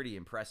pretty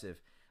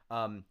impressive.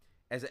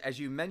 As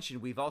you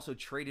mentioned, we've also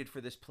traded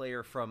for this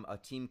player from a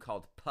team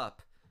called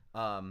PUP,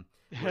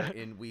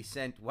 wherein we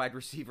sent wide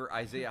receiver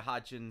Isaiah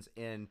Hodgins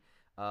and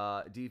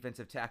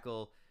defensive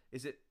tackle.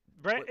 Is it?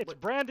 It's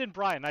Brandon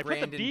Bryan. I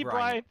put the Brandon B Bryan.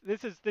 Bryan.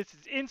 This is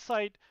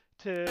insight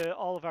to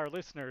all of our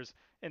listeners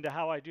into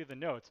how I do the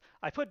notes.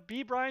 I put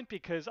B Bryant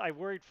because I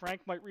worried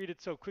Frank might read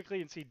it so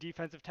quickly and see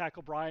defensive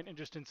tackle Bryant and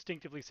just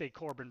instinctively say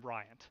Corbin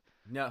Bryant.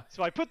 No.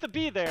 So I put the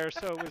B there,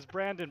 so it was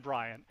Brandon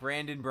Bryant.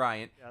 Brandon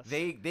Bryant. Yes.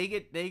 They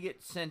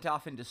get sent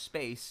off into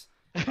space.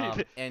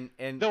 And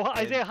Though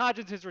Isaiah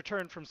Hodgins has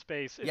returned from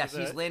space. Yes,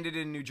 he's landed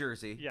in New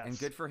Jersey. Yes. And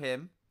good for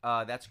him.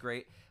 That's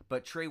great.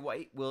 But Trey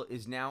White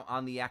is now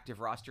on the active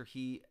roster.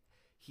 He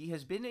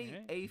has been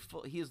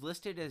he is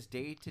listed as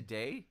day to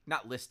day.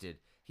 Not listed.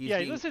 He's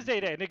listed as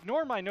day-to-day. And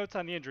ignore my notes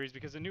on the injuries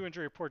because the new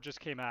injury report just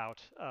came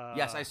out.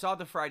 Yes, I saw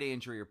the Friday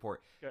injury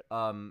report. Good.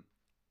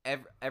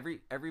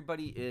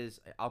 Everybody is.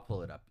 I'll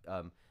pull it up.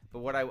 But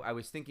what I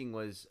was thinking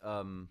was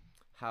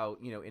how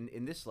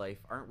in this life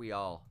aren't we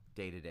all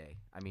day to day?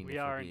 I mean, we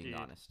if are we're being indeed.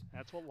 honest.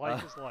 That's what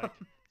life is like.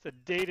 It's a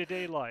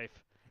day-to-day life.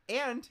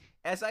 And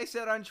as I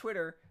said on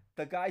Twitter,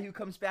 the guy who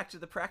comes back to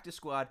the practice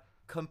squad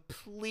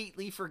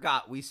completely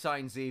forgot we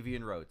signed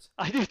Xavier Rhodes.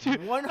 I did too.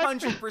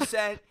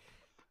 100%.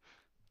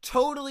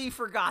 Totally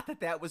forgot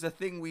that was a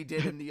thing we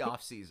did in the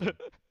offseason.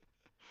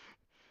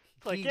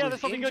 Like, there's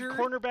something good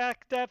cornerback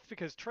depth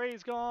because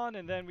Trey's gone,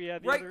 and then we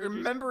had the right. other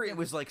Remember, it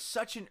was like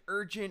such an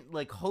urgent,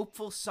 like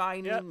hopeful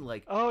signing. Yep.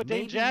 Like,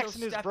 Dane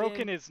Jackson has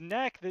broken in. his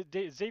neck.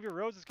 Xavier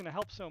Rhodes is going to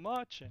help so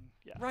much, and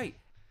yeah. Right.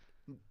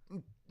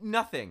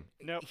 Nothing.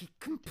 Nope. He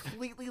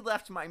completely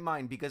left my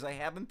mind because I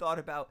haven't thought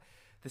about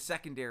the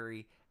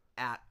secondary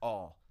at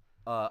all.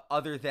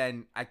 Other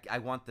than I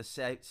want the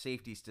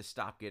safeties to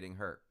stop getting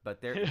hurt,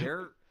 but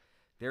they're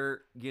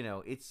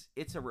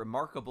it's a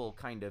remarkable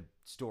kind of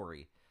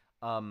story.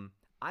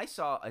 I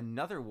saw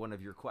another one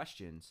of your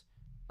questions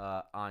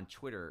on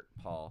Twitter,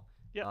 Paul.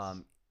 Yes.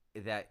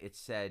 That it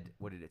said,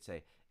 what did it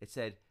say? It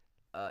said,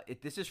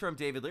 this is from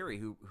David Leary,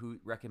 who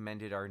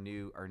recommended our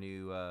new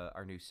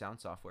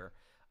sound software.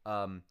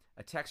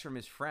 A text from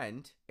his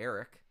friend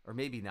Eric, or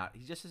maybe not.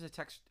 He just has a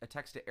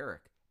text to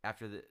Eric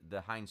after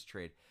the Hines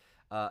trade.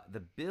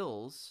 The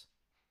Bills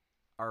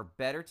are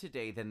better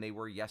today than they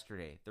were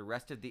yesterday. The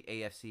rest of the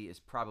AFC is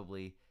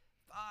probably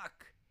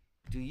fuck.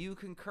 Do you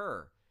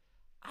concur?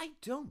 I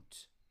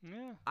don't.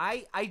 Yeah.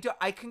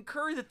 I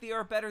concur that they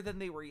are better than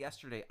they were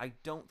yesterday. I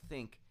don't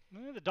think.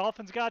 The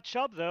Dolphins got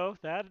Chubb though.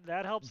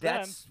 That helps them.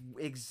 That's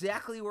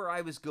exactly where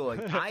I was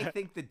going. I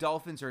think the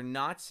Dolphins are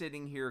not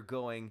sitting here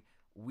going,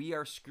 we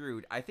are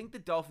screwed. I think the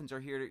Dolphins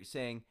are here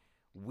saying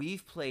we're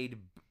playing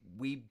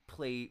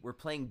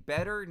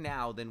better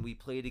now than we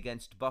played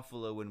against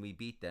Buffalo when we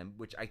beat them,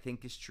 which I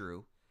think is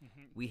true.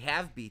 Mm-hmm. We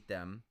have beat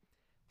them.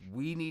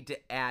 We need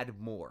to add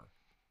more.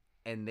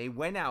 And they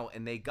went out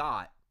and they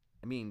got,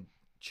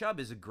 Chubb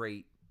is a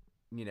great,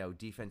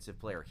 defensive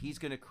player. He's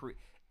going to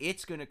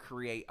it's going to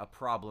create a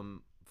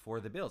problem for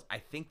the Bills. I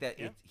think that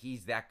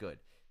he's that good.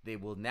 They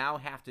will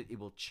now it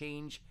will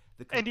change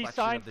the complexion and he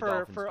signed of the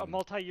Dolphins for a team.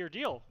 multi-year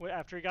deal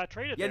after he got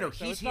traded. Yeah, there. no,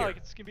 so he's it's here. Not like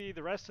it's going to be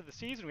the rest of the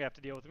season we have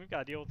to deal with him. We've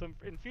got to deal with him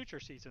in future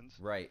seasons.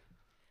 Right.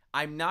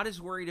 I'm not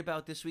as worried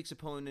about this week's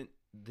opponent,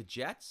 the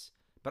Jets,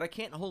 but I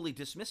can't wholly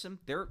dismiss them.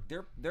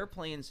 They're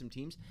playing some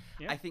teams.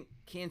 Yeah. I think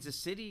Kansas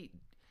City.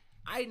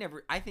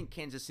 I think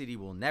Kansas City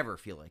will never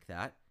feel like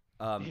that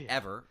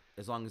ever,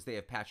 as long as they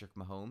have Patrick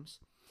Mahomes.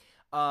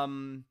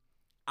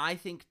 I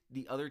think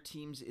the other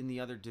teams in the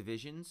other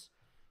divisions,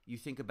 you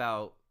think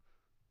about,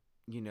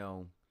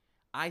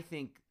 I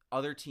think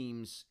other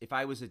teams. If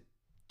I was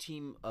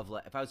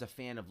a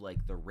fan of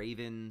like the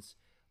Ravens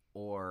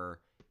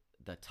or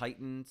the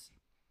Titans,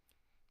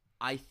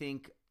 I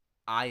think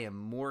I am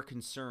more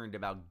concerned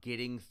about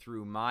getting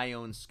through my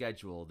own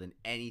schedule than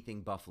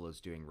anything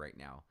Buffalo's doing right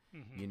now.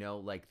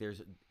 Mm-hmm. Like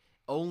there's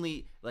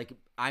only like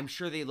I'm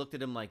sure they looked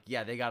at him like,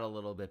 yeah, they got a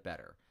little bit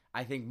better.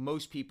 I think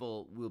most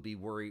people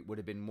would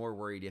have been more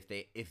worried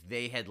if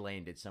they had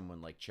landed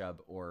someone like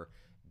Chubb or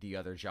the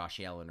other Josh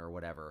Allen or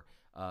whatever.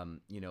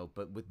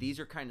 But with these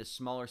are kind of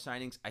smaller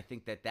signings, I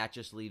think that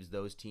just leaves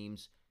those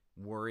teams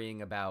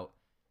worrying about,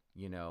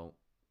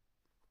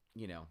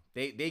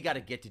 they got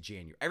to get to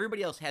January.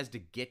 Everybody else has to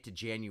get to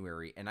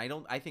January, and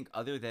I think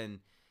other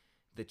than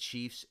the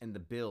Chiefs and the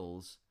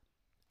Bills,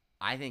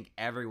 I think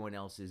everyone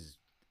else is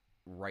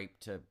ripe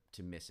to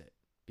miss it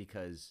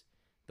because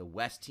the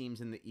West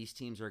teams and the East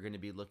teams are going to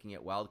be looking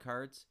at wild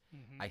cards.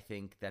 I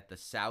think that the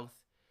South,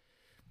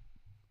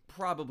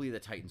 probably the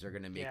Titans are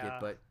going to make it,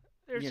 but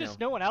there's just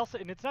no one else,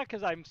 and it's not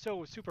because I'm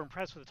so super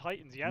impressed with the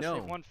Titans. Yes,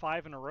 they've won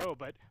 5 in a row,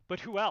 but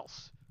who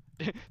else?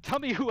 Tell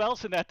me who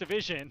else in that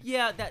division?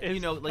 Yeah, that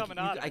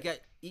I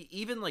get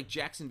even like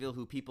Jacksonville,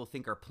 who people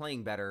think are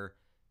playing better,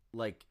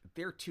 like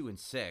they're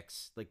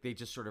 2-6. Like they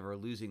just sort of are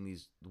losing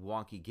these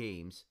wonky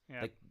games.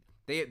 Yeah. Like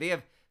they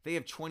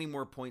have 20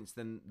 more points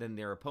than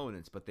their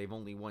opponents, but they've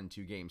only won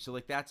 2 games. So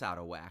like that's out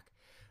of whack.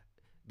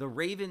 The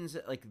Ravens,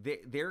 like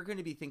they're going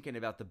to be thinking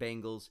about the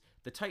Bengals.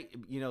 The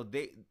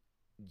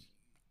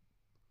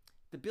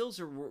Bills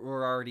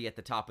were already at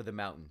the top of the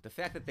mountain. The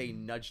fact that they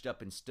nudged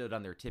up and stood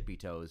on their tippy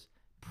toes,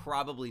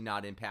 probably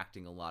not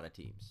impacting a lot of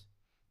teams.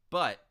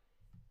 But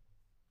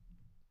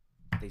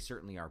they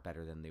certainly are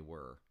better than they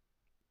were.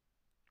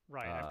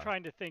 Right. I'm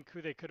trying to think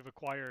who they could have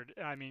acquired.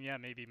 I mean, yeah,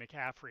 maybe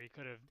McCaffrey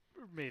could have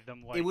made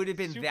them like. It would have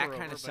been that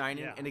kind over, of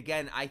signing. Yeah. And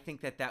again, I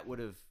think that would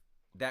have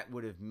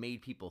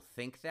made people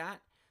think that.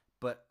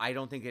 But I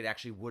don't think it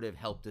actually would have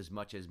helped as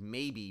much as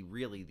maybe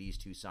really these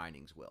 2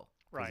 signings will.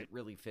 Because right. it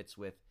really fits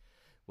with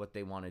what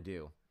they want to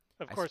do.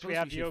 Of course, we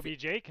have the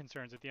OBJ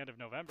concerns at the end of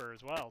November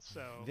as well.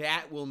 So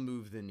that will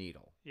move the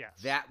needle. Yes.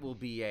 That will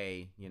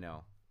be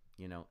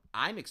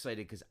I'm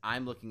excited because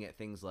I'm looking at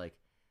things like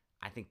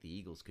I think the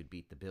Eagles could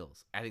beat the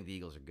Bills. I think the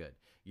Eagles are good.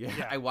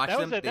 Yeah. I watched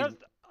them.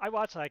 I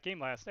watched that game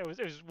last night.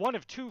 It was one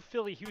of 2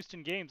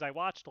 Philly-Houston games I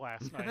watched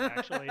last night,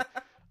 actually.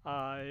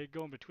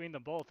 Going between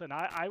them both. And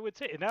I would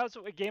say, and that was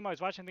a game I was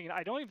watching thinking,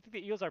 I don't even think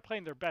the Eagles are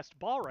playing their best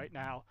ball right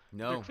now.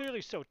 No. They're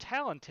clearly so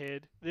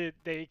talented that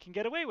they can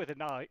get away with it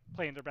not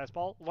playing their best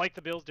ball, like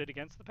the Bills did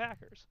against the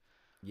Packers.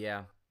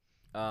 Yeah.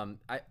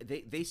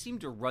 They seem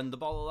to run the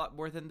ball a lot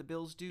more than the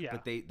Bills do,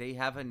 but they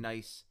have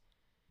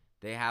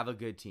a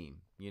good team,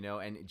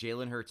 and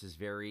Jalen Hurts is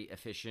very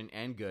efficient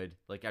and good.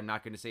 Like, I'm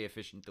not going to say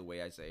efficient the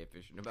way I say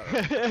efficient about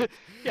it.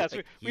 Yes,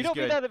 like, we don't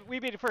mean that. We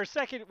made it for a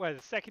second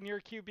year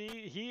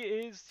QB.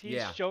 He's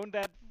shown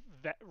that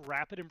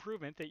rapid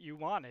improvement that you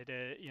wanted,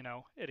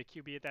 at a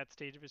QB at that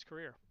stage of his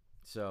career.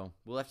 So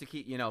we'll have to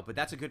keep, but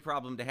that's a good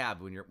problem to have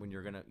when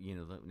you're gonna,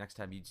 the next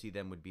time you'd see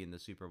them would be in the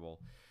Super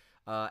Bowl.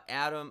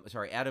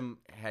 Adam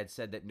had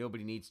said that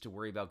nobody needs to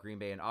worry about Green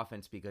Bay in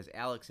offense because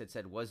Alex had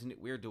said, wasn't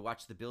it weird to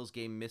watch the Bills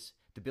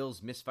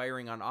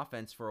misfiring on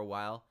offense for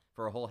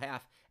a whole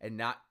half and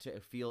not to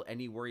feel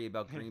any worry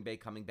about Green Bay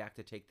coming back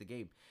to take the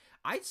game?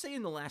 I'd say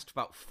in the last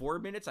about 4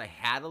 minutes, I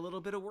had a little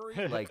bit of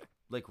worry,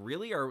 like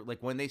really, or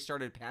like when they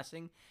started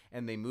passing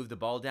and they moved the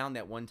ball down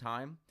that one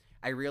time,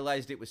 I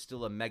realized it was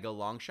still a mega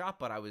long shot,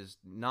 but I was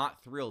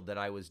not thrilled that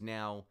I was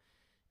now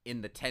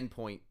in the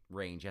 10-point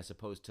range as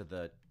opposed to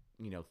the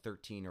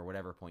 13 or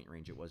whatever point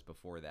range it was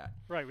before that.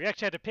 Right. We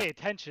actually had to pay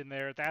attention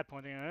there at that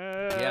point.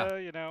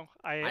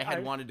 I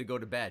had wanted to go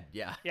to bed.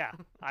 Yeah. Yeah.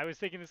 I was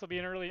thinking this will be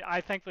an early.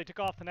 I thankfully took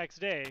off the next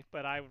day,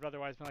 but I would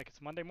otherwise been like,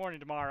 it's Monday morning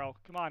tomorrow.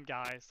 Come on,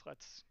 guys.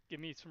 Let's give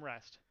me some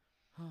rest.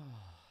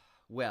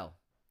 Well,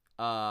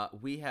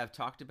 we have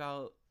talked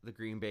about the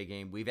Green Bay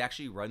game. We've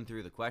actually run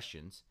through the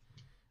questions.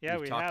 Yeah,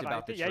 We've talked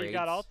about the trades. You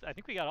got all. I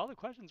think we got all the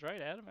questions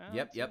right, Adam.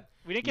 Yep.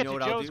 We didn't get to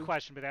Joe's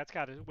question, but that's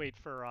got to wait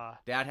for.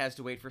 That has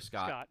to wait for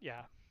Scott. Scott,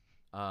 yeah.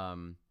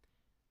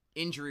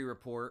 Injury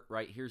report.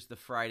 Right, here's the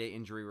Friday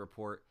injury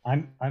report.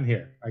 I'm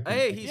here.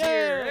 Hey, he's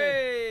here.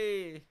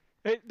 Hey.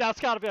 Now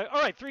Scott will be like,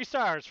 all right, 3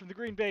 stars from the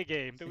Green Bay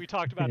game that we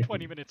talked about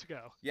 20 minutes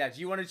ago. Yeah. Do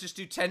you want to just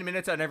do 10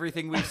 minutes on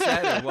everything we've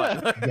said, or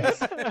what?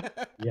 Yes.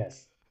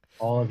 Yes.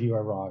 All of you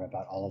are wrong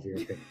about all of your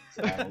opinions.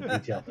 I will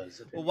detail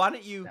those opinions. Well,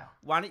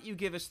 why don't you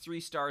give us 3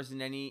 stars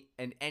and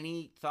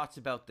any thoughts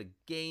about the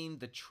game,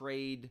 the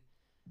trades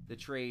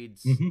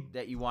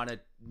that you want to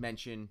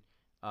mention?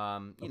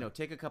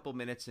 Take a couple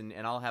minutes and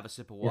I'll have a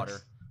sip of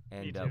water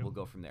and we'll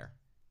go from there.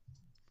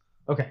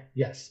 Okay.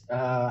 Yes.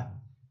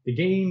 The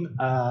game.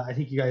 I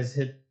think you guys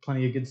hit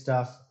plenty of good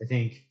stuff. I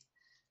think.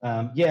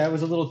 It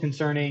was a little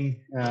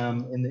concerning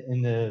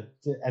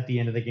at the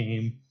end of the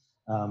game.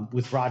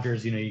 With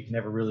Rodgers, you can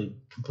never really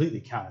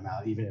completely count him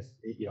out, even if,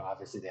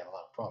 obviously they have a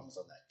lot of problems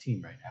on that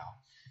team right now.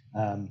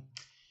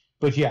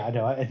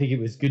 I think it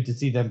was good to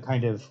see them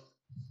kind of,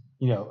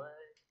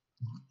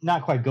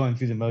 not quite going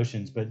through the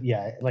motions, but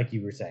like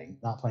you were saying,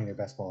 not playing their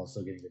best ball,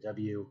 still getting the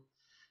W.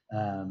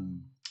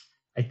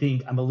 I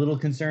think I'm a little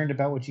concerned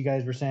about what you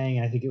guys were saying,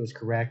 and I think it was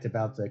correct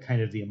about the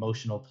kind of the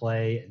emotional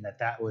play, and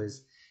that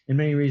was, in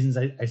many reasons,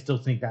 I still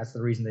think that's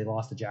the reason they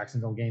lost the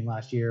Jacksonville game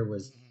last year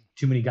was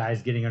too many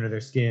guys getting under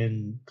their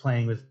skin,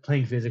 playing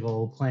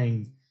physical,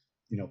 playing,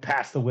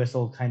 pass the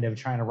whistle, kind of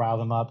trying to rile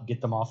them up,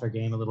 get them off their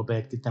game a little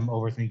bit, get them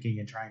overthinking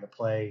and trying to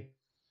play,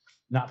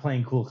 not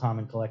playing cool, calm,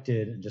 and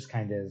collected, and just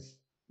kind of,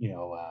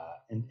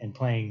 and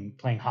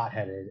playing hot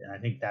headed. And I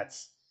think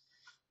that's,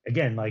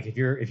 again, like if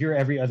you're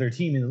every other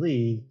team in the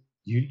league,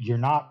 you're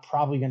not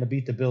probably going to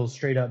beat the Bills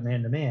straight up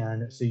man to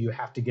man. So you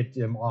have to get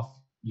them off.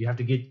 You have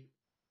to get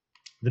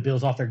the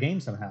Bills off their game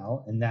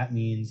somehow, and that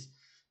means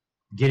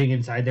getting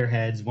inside their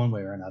heads one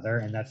way or another,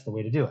 and that's the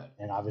way to do it.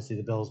 And obviously,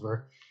 the Bills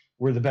were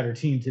the better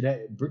team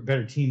today,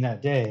 better team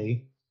that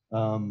day,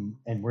 and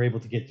we're able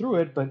to get through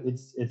it. But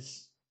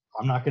it's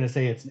I'm not going to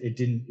say it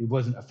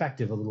wasn't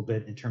effective a little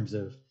bit in terms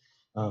of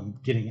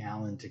getting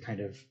Allen to kind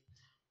of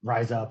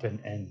rise up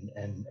and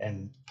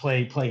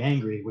play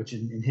angry, which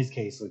in his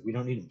case, like, we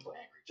don't need him to play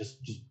angry. Just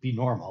be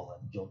normal,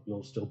 and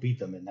you'll still beat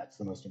them, and that's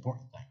the most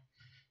important thing.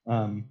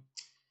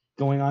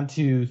 Going on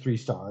to 3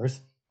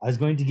 stars, I was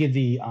going to give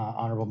the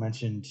honorable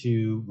mention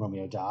to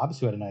Romeo Doubs,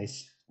 who had a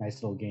nice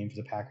little game for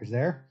the Packers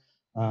there.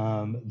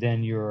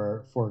 Then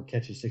your 4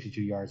 catches,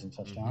 62 yards, and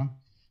touchdown.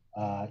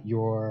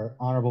 Your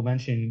honorable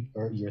mention,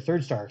 or your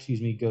 3rd star,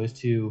 goes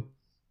to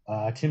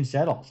Tim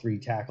Settle, 3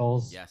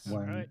 tackles, Yes.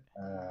 1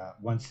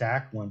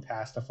 sack, 1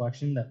 pass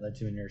deflection that led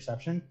to an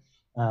interception.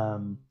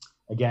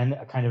 Again,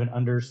 a kind of an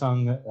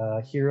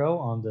undersung hero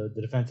on the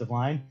defensive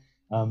line.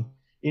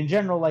 In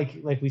general,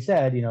 like we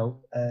said,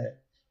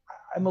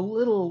 I'm a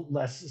little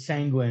less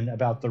sanguine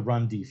about the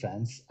run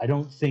defense. I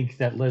don't think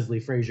that Leslie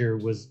Frazier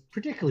was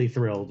particularly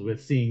thrilled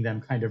with seeing them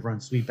kind of run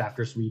sweep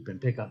after sweep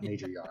and pick up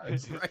major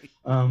yards. Right.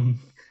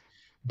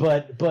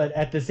 But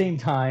at the same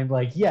time,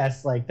 like,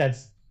 yes, like,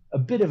 that's a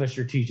bit of a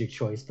strategic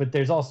choice, but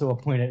there's also a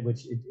point at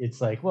which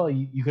it's like, well,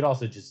 you could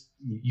also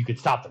you could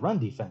stop the run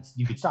defense.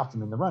 You could stop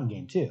them in the run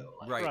game too.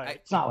 Like, Right.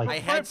 it's not like I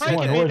had Frank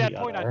one made or that the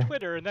point other. on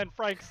Twitter, and then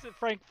Frank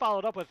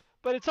followed up with,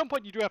 but at some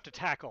point you do have to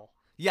tackle.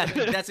 Yeah,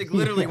 that's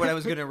literally what I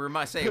was going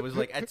to say. It was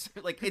like,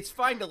 it's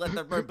fine to let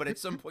them run, but at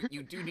some point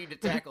you do need to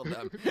tackle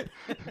them.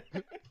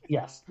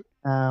 Yes.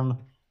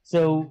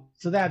 So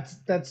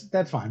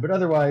that's fine. But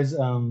otherwise,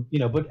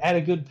 but at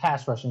a good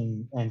pass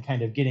rushing and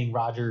kind of getting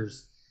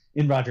Rodgers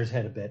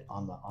head a bit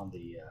on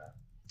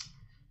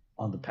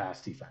the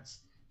pass defense.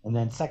 And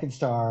then 2nd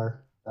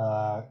star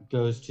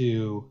goes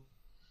to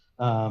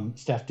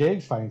Steph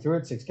Diggs, fighting through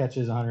it, 6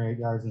 catches, 108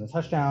 yards, and a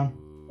touchdown.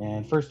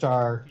 And 1st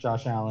star,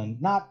 Josh Allen,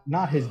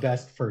 not his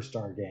best 1st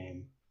star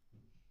game.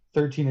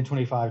 13 and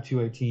 25,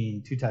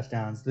 218, 2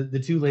 touchdowns. The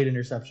 2 late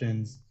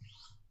interceptions.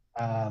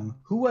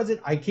 Who was it?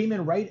 I came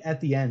in right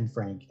at the end,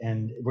 Frank,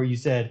 and where you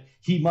said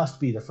he must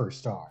be the 1st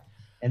star.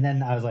 And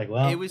then I was like,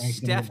 well, it was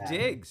Steph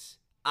Diggs.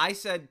 I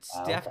said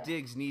Steph okay.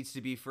 Diggs needs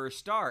to be 1st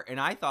star, and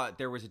I thought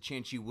there was a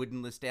chance you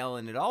wouldn't list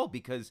Allen at all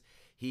because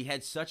he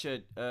had such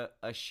a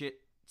shit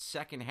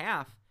second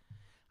half.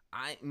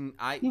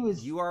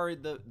 You are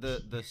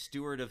the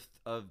steward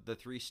of the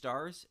 3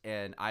 stars,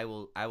 and I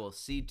will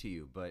cede to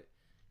you, but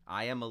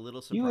I am a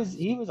little surprised.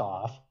 He was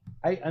off.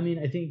 I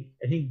think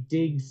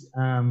Diggs.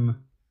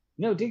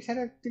 Diggs had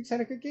a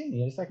good game. He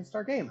had a 2nd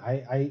star game.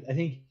 I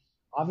think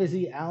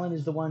obviously Allen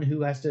is the one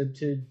who has to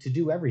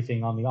do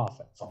everything on the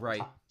offense all the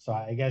time. So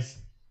I guess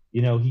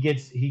he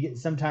gets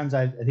sometimes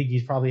I think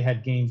he's probably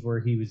had games where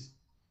he was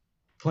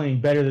playing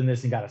better than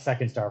this and got a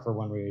 2nd star for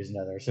one reason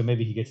or another. So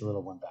maybe he gets a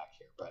little one back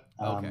here. But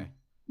okay.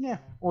 Yeah,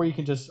 or you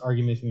can just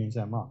argue with me and say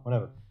I'm wrong.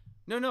 Whatever.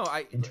 No.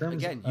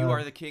 You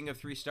are the king of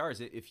 3 stars.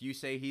 If you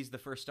say he's the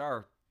 1st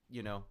star,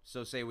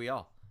 so say we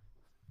all.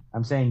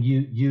 I'm saying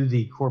you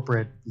the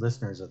corporate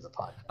listeners of the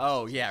podcast.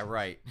 Oh yeah,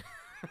 right.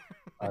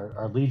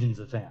 are legions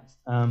of fans.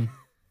 What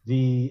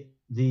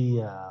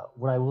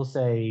I will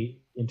say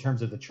in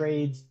terms of the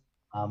trades,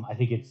 I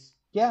think it's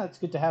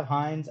good to have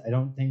Hines. I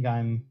don't think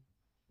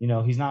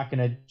he's not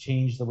going to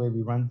change the way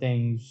we run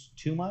things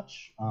too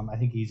much. I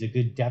think he's a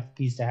good depth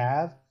piece to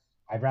have.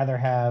 I'd rather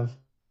have,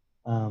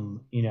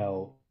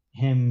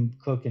 him,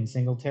 Cook, and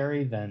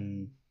Singletary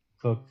than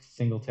Cook,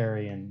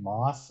 Singletary, and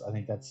Moss. I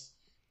think that's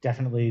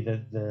definitely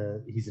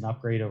he's an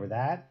upgrade over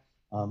that.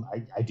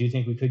 I do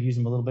think we could use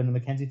him a little bit in the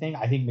McKenzie thing.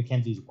 I think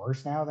McKenzie's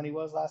worse now than he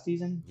was last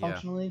season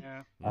functionally.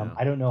 Yeah.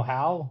 I don't know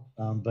how,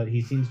 but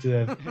he seems to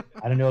have.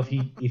 I don't know if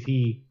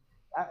he.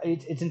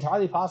 It's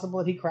entirely possible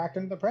that he cracked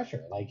under the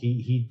pressure. Like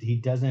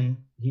he doesn't.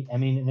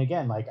 And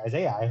again, like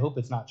Isaiah, I hope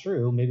it's not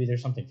true. Maybe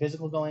there's something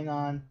physical going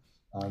on.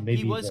 Maybe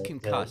he was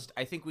concussed.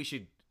 I think we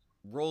should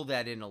roll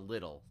that in a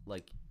little.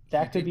 Like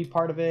that could be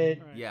part of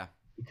it. Right. Yeah.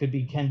 It could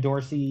be Ken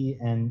Dorsey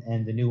and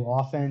the new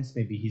offense.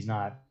 Maybe he's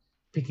not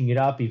picking it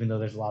up, even though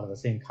there's a lot of the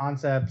same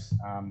concepts.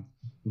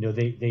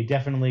 They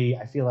definitely.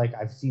 I feel like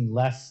I've seen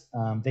less.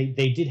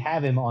 They did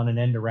have him on an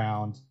end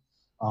around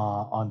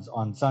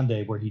on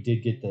Sunday where he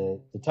did get the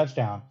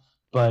touchdown,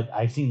 but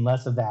I've seen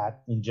less of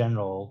that in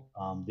general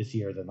this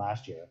year than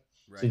last year.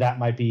 Right. So that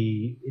might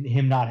be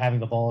him not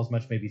having the ball as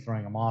much, maybe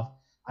throwing him off.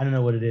 I don't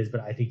know what it is,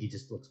 but I think he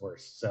just looks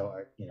worse. So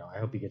I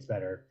hope he gets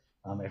better.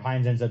 If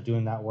Hines ends up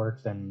doing that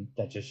work, then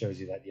that just shows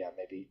you that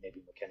maybe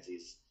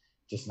McKenzie's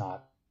just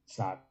not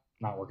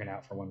working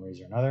out for one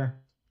reason or another.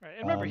 Right.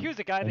 And remember, he was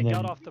a guy that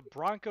got off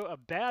a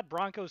bad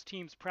Broncos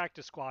team's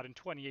practice squad in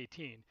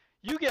 2018.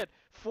 You get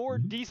 4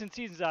 Mhm. decent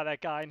seasons out of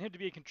that guy, and him to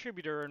be a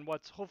contributor in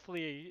what's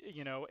hopefully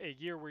a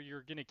year where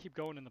you're going to keep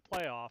going in the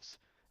playoffs.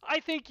 I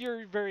think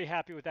you're very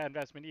happy with that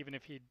investment, even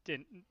if he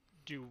didn't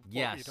do what we'd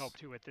Yes, hoped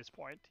to at this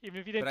point, even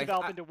if he but didn't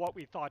develop into what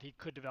we thought he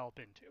could develop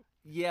into.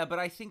 yeah, but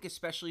I think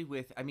especially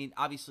with, I mean,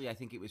 obviously, I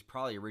think it was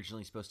probably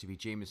originally supposed to be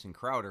Jamison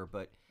Crowder,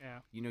 but Yeah.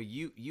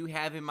 you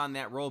have him on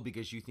that role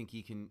because you think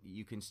you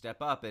can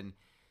step up, and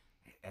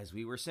as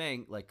we were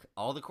saying, like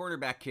all the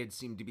quarterback kids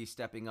seem to be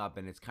stepping up,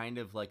 and it's kind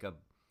of like a,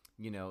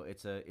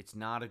 it's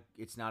not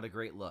a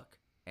great look,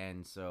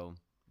 and so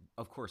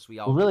of course we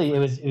all Well, root really,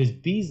 for. it was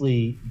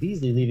Beasley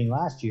leaving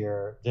last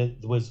year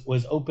that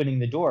was opening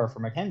the door for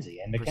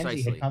McKenzie, and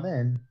McKenzie had Precisely. come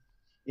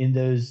in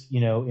those,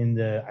 in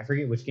the, I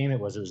forget which game it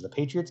was. It was the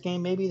Patriots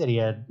game, maybe, that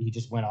he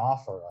just went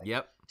off for like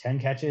Yep. 10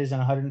 catches and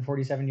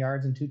 147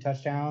 yards and 2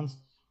 touchdowns,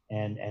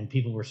 and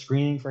people were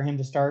screaming for him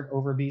to start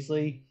over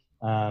Beasley.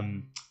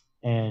 And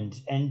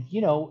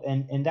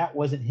that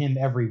wasn't him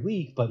every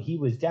week, but he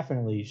was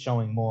definitely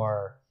showing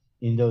more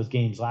in those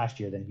games last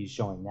year than he's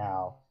showing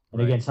now. And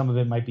Right. again, some of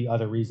it might be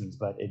other reasons,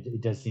 but it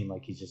does seem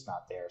like he's just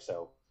not there.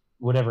 So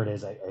whatever it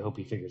is, I hope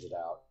he figures it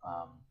out.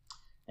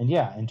 And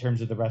yeah, in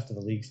terms of the rest of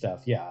the league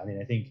stuff, yeah, I mean,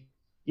 I think,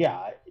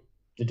 yeah,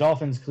 the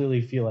Dolphins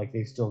clearly feel like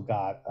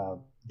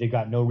they've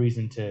got no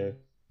reason to,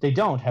 they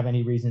don't have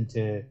any reason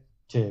to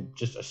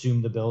just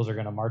assume the Bills are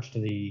going to march to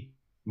the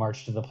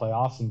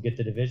playoffs and get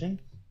the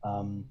division.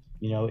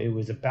 It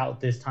was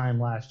about this time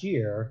last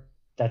year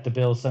that the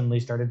Bills suddenly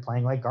started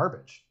playing like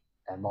garbage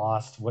and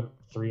lost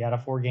 3 out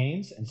of 4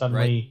 games, and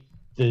suddenly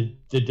the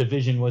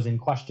division was in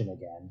question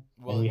again,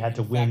 Well, and we had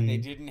to in fact, win. they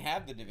didn't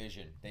have the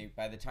division.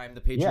 By the time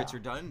the Patriots Yeah.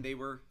 are done, they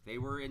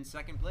were in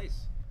second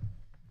place.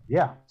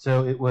 Yeah,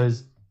 so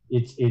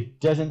it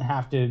doesn't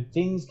have to.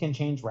 Things can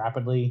change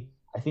rapidly.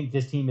 I think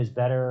this team is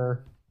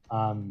better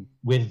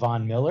with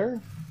Von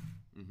Miller.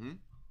 Mm-hmm.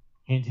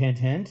 Hint, hint,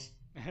 hint.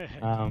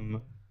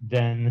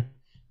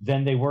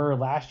 Than they were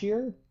last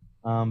year.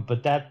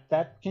 But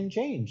that can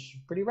change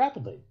pretty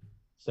rapidly.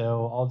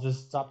 So I'll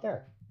just stop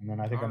there, and then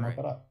I think All I might right.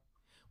 cut up.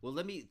 Well,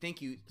 let me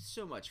thank you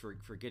so much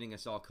for getting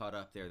us all caught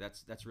up there.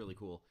 That's really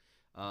cool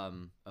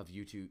of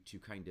you to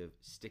kind of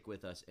stick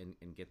with us and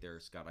get there,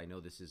 Scott. I know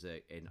this is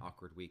an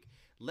awkward week.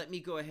 Let me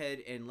go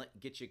ahead and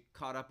get you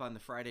caught up on the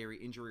Friday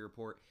injury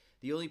report.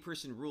 The only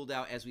person ruled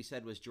out, as we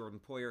said, was Jordan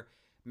Poyer.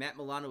 Matt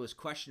Milano was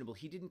questionable.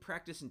 He didn't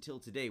practice until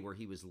today, where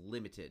he was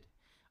limited.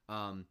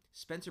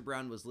 Spencer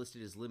Brown was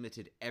listed as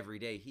limited every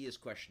day. He is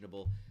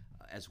questionable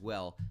as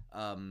well.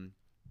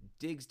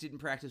 Diggs didn't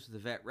practice with a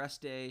vet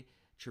rest day.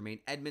 Tremaine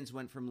Edmonds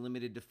went from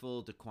limited to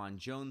full. Daquan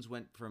Jones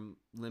went from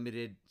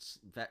limited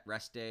vet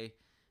rest day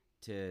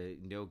to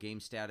no game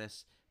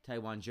status.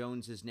 Taiwan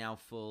Jones is now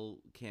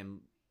full.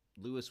 Cam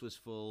Lewis was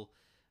full.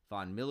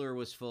 Von Miller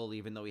was full,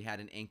 even though he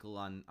had an ankle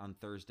on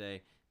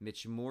Thursday.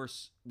 Mitch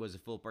Morse was a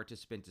full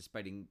participant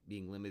despite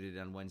being limited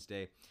on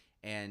Wednesday.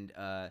 And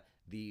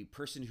the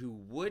person who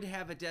would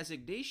have a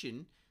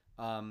designation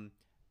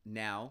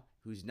now,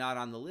 who's not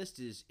on the list,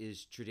 is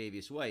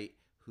Tre'Davious White,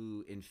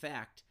 who, in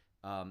fact,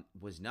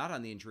 was not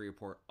on the injury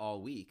report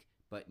all week.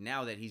 But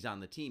now that he's on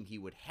the team, he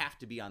would have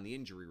to be on the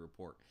injury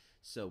report.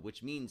 So,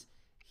 which means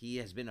he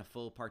has been a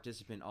full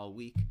participant all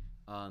week.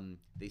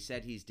 They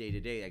said he's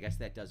day-to-day. I guess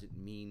that doesn't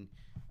mean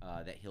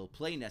that he'll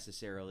play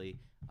necessarily.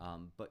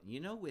 But,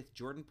 with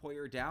Jordan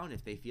Poyer down,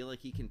 if they feel like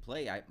he can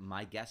play,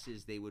 my guess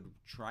is they would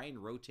try and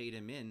rotate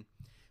him in.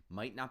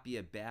 Might not be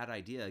a bad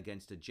idea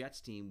against a Jets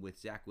team with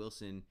Zach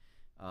Wilson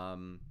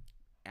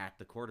at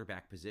the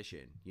quarterback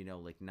position.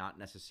 Not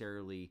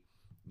necessarily,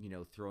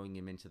 throwing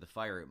him into the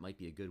fire. It might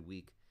be a good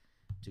week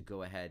to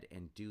go ahead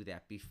and do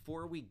that.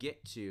 Before we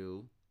get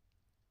to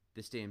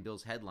This Day in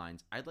Bills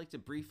headlines, I'd like to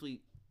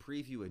briefly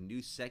preview a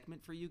new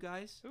segment for you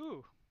guys.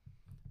 Ooh.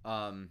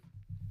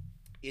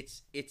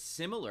 It's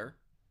similar.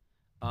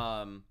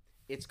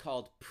 It's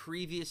called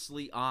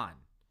Previously On.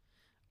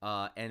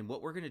 And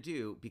what we're going to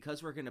do,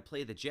 because we're going to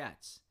play the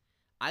Jets,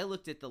 I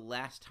looked at the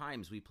last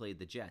times we played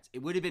the Jets. It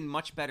would have been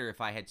much better if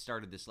I had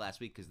started this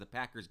last week because the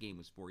Packers game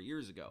was 4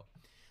 years ago.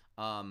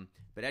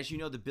 But as you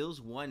know, the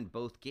Bills won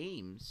both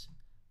games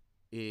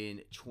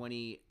in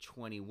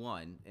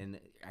 2021 and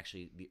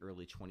actually the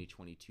early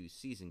 2022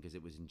 season because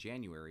it was in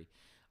January.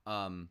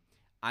 I'm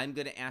going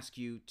to ask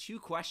you 2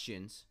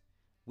 questions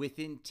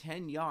within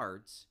 10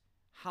 yards.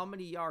 How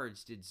many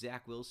yards did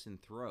Zach Wilson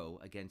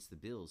throw against the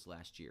Bills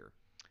last year?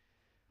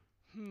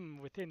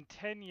 Within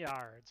 10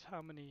 yards.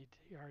 How many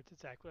yards did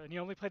Zach Wilson? And he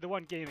only played the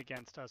one game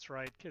against us,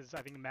 right? Because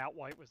I think Matt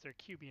White was their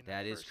QB in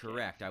that is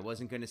correct. Game. I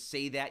wasn't going to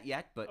say that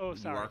yet, but you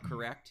sorry. are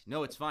correct.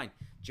 No, it's fine.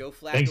 Joe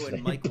Flacco Thanks,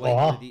 and Mike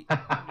Paul. White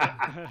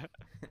were the...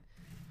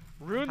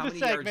 Ruined How the many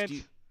yards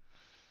segment.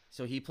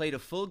 So he played a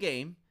full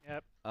game.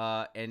 Yep.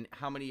 And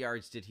how many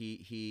yards did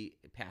he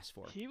pass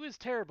for? He was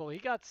terrible. He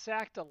got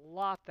sacked a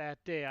lot that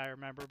day, I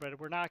remember, but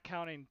we're not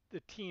counting the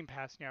team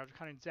passing yards. We're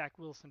counting Zach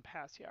Wilson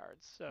pass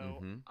yards.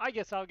 So I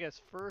guess I'll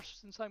guess first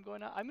since I'm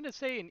going out. I'm going to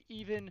say an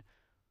even.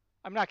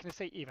 I'm not going to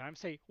say even. I'm going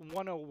to say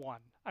 101.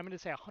 I'm going to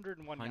say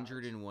 101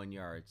 101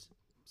 yards.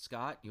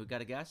 Scott, you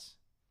got a guess?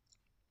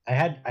 I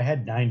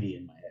had 90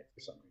 in my head for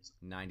some reason.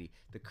 90.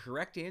 The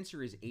correct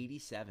answer is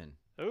 87.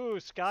 Ooh,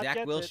 Scott Zach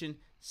gets Wilson,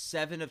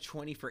 7 of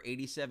 20 for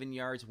 87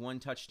 yards, 1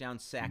 touchdown,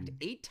 sacked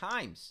 8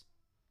 times.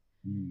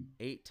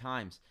 8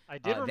 times. I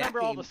did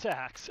remember all the game,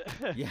 sacks.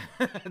 Yeah,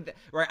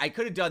 right. I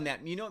could have done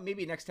that. You know what?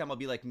 Maybe next time I'll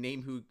be like,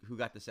 name who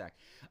got the sack.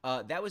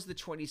 That was the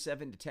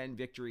 27-10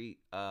 victory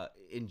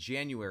in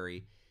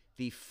January.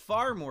 The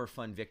far more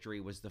fun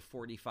victory was the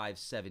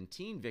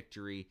 45-17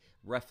 victory,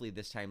 roughly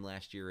this time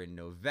last year in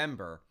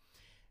November.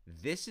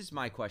 This is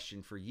my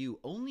question for you.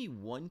 Only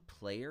one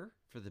player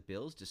for the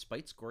Bills,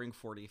 despite scoring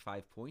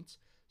 45 points,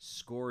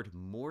 scored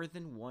more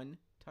than 1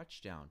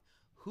 touchdown.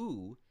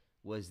 Who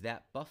was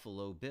that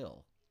Buffalo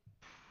Bill?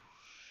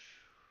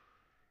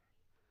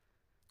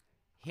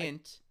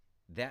 Hint,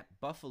 that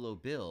Buffalo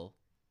Bill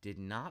did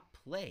not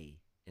play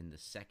in the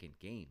second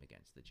game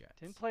against the Jets.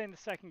 Didn't play in the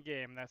second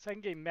game. That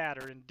second game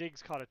mattered, and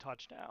Diggs caught a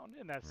touchdown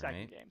in that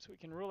second game. So we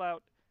can rule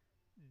out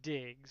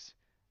Diggs.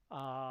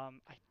 I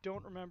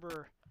don't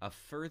remember. A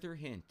further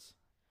hint,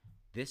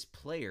 this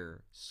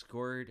player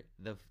scored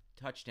the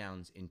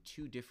touchdowns in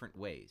 2 different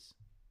ways.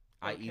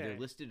 Okay. They're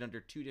listed under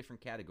 2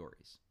 different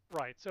categories.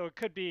 Right, so it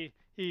could be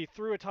he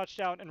threw a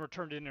touchdown and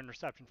returned an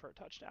interception for a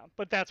touchdown,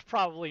 but that's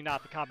probably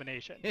not the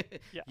combination.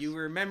 Yes. You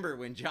remember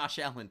when Josh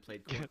Allen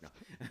played quarterback?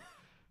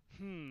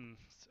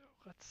 So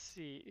let's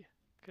see.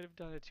 Could have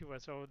done it too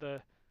much. So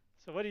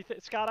what do you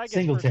think, Scott? I guess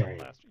Singletary.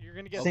 first last. You're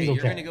gonna get Okay, Singletary.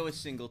 you're gonna go with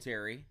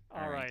Singletary.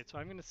 All right. So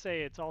I'm gonna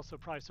say it's also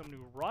probably someone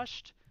who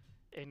rushed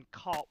and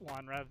caught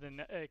one rather than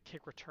a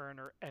kick return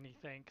or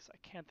anything, because I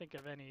can't think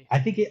of any. I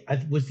think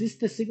was this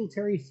the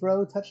Singletary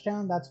throw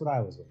touchdown? That's what I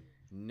was wondering.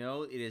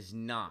 No, it is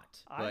not.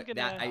 I'm But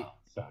gonna-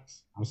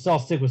 Sucks. I'll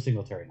stick with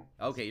Singletary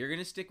now. Okay, you're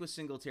gonna stick with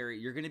Singletary.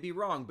 You're gonna be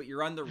wrong, but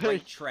you're on the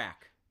right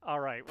track. All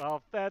right.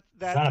 Well, Son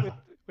that of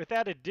a- with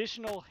that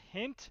additional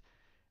hint,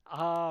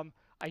 I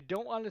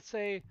don't want to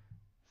say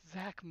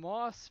Zach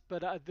Moss,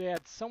 but they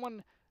had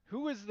someone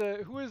who is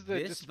the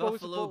This disposable.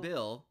 Buffalo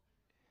Bill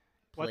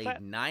What's played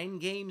that? 9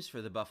 games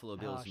for the Buffalo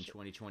Bills Oh, in shit.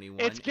 2021.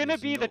 It's and gonna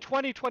is be no- the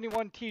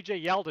 2021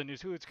 TJ Yeldon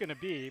is who it's gonna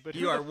be. But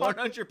You who are the fuck-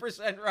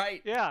 100%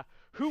 right. Yeah,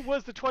 who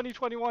was the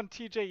 2021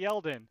 TJ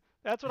Yeldon?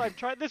 That's what I'm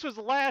trying. This was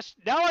last.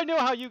 Now I know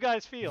how you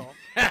guys feel.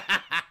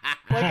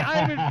 Like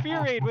I'm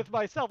infuriated with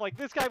myself. Like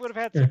this guy would have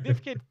had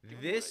significant.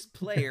 This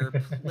player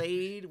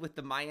played with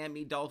the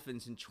Miami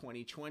Dolphins in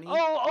 2020.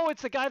 Oh,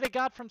 it's the guy they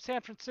got from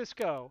San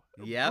Francisco.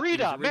 Yep,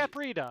 Breida, he's Matt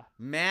Breida.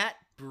 Matt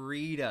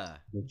Breida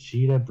The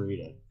Cheetah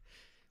Breida.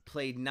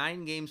 played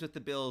 9 games with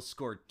the Bills,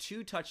 scored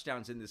 2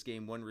 touchdowns in this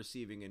game, 1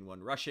 receiving and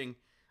 1 rushing.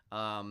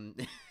 And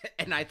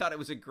I thought it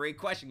was a great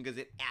question because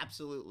it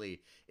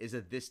absolutely is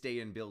a this day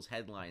in Bills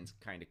headlines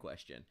kind of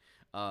question.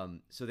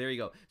 So there you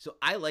go. So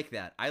I like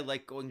that. I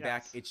like going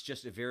back. Yes. It's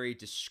just a very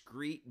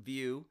discreet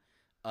view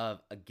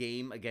of a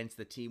game against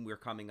the team we're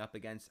coming up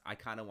against. I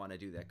kind of want to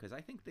do that because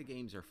I think the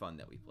games are fun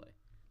that we play.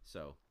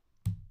 So,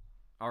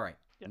 all right.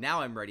 Yeah.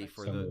 Now I'm ready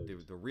for So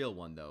the real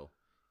one, though,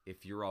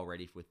 if you're all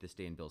ready with this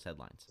day in Bills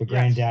headlines. The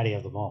granddaddy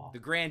of them all. The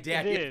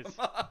granddaddy. It is.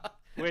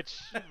 Which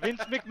Vince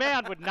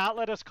McMahon would not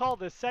let us call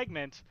this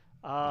segment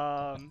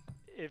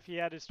if he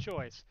had his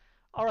choice.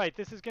 All right,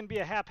 this is going to be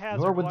a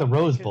haphazard Nor with the one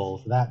Rose because- Bowl,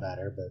 for that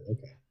matter, but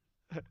okay.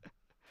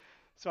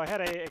 So I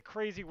had a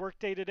crazy work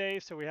day today,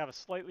 so we have a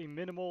slightly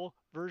minimal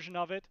version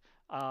of it.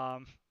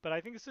 But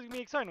I think this is going to be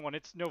an exciting one.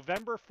 It's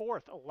November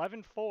 4th,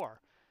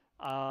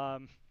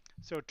 11/4.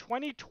 So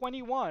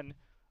 2021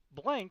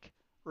 blank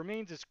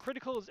remains as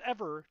critical as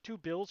ever to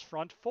Bills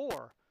front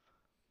 4.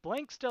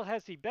 Blank still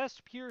has the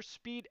best pure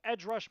speed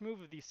edge rush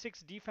move of the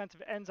 6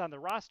 defensive ends on the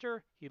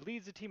roster. He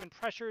leads the team in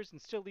pressures and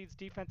still leads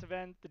the defensive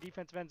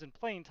ends in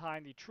playing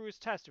time, the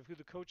truest test of who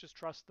the coaches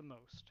trust the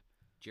most.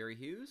 Jerry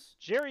Hughes?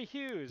 Jerry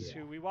Hughes,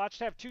 Yeah. who we watched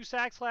have 2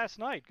 sacks last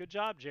night. Good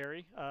job,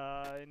 Jerry,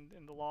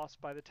 in the loss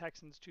by the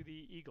Texans to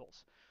the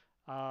Eagles.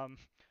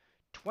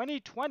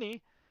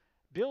 2020,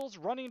 Bills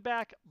running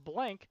back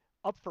blank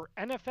up for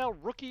NFL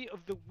Rookie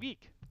of the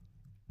Week.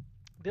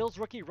 Bills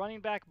rookie running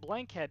back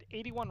blank had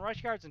 81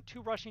 rush yards and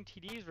 2 rushing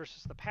TDs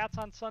versus the Pats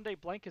on Sunday.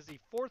 Blank is the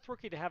 4th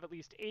rookie to have at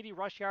least 80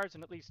 rush yards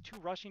and at least 2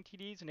 rushing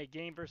TDs in a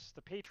game versus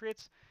the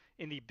Patriots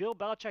in the Bill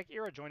Belichick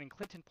era, joining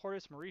Clinton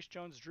Portis, Maurice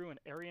Jones-Drew, and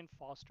Arian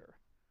Foster.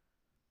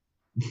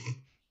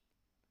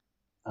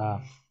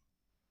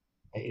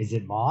 Is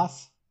it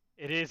Moss?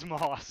 It is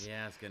Moss.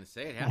 Yeah, I was going to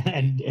say it happened.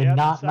 and Yep,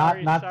 not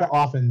sorry.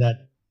 often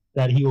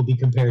that he will be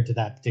compared to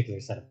that particular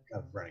set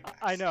of running backs.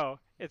 I know.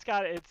 It's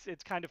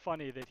kind of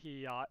funny that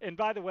he and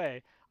by the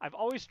way, I've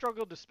always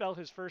struggled to spell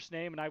his first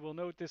name, and I will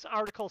note this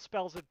article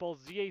spells it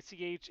both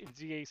Z-A-C-H and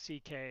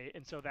Z-A-C-K,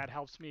 and so that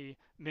helps me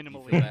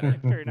minimally feel better. in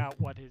figuring out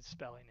what his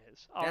spelling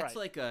is. All right.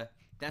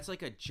 That's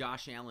like a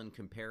Josh Allen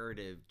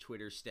comparative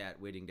Twitter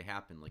stat waiting to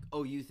happen. Like,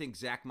 oh, you think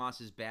Zach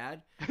Moss is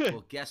bad?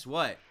 Well, guess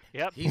what?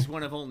 Yep. He's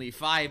one of only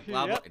 5.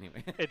 Blah, blah. Yep.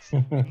 Anyway. It's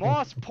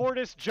Moss,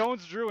 Portis,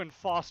 Jones-Drew, and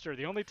Foster.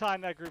 The only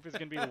time that group is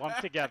going to be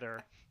lumped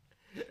together.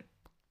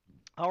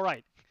 All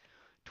right.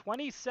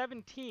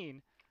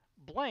 2017,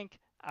 blank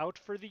out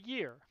for the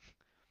year.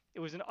 It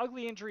was an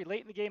ugly injury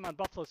late in the game on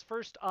Buffalo's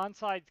first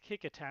onside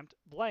kick attempt.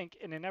 Blank,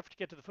 in an effort to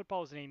get to the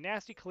football, was in a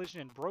nasty collision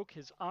and broke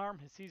his arm.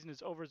 His season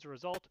is over as a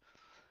result.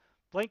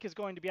 Blank is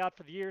going to be out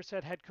for the year,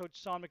 said head coach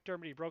Sean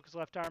McDermott. He broke his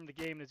left arm in the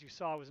game, and as you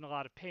saw, was in a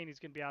lot of pain. He's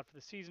going to be out for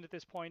the season at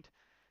this point.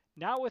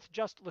 Now with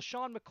just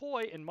LaShawn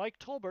McCoy and Mike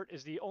Tolbert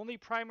as the only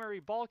primary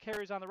ball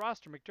carriers on the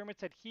roster, McDermott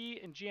said he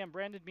and GM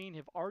Brandon Beane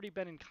have already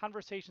been in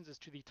conversations as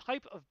to the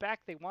type of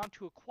back they want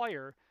to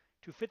acquire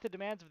to fit the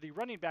demands of the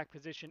running back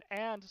position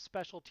and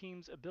special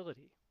teams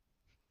ability.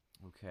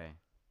 Okay.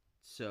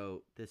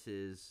 So this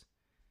is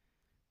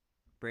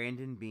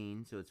Brandon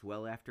Beane, so it's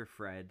well after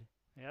Fred.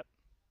 Yep.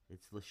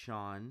 It's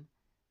LaShawn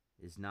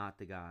is not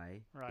the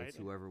guy. Right. It's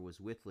whoever was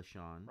with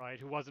LaShawn. Right,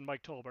 who wasn't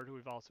Mike Tolbert, who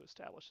we've also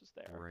established is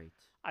there. Right.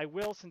 I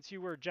will, since you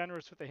were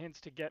generous with the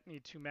hints to get me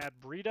to Matt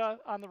Breida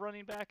on the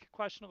running back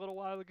question a little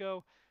while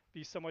ago,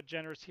 be somewhat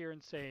generous here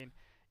in saying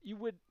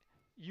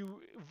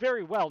you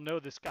very well know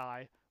this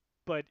guy,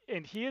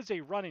 and he is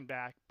a running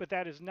back, but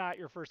that is not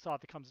your first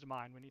thought that comes to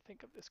mind when you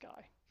think of this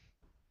guy.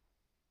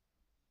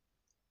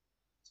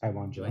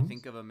 Tywan Do Jones. I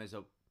think of him as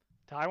a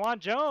Tywan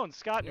Jones.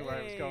 Scott knew where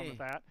I was going Yay. with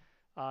that.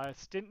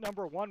 Stint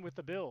number 1 with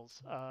the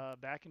Bills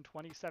back in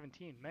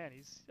 2017. Man,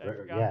 I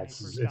forgot Yeah, when he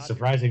first it's got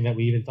surprising that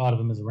we even thought of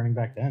him as a running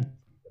back then.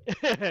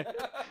 here.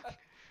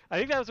 I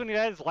think that was when he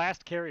had his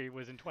last carry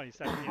was in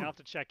 2017. I'll have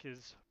to check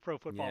his Pro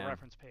Football Yeah.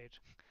 Reference page.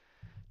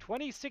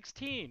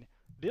 2016,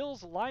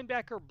 Bills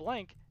linebacker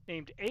Blank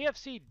named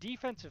AFC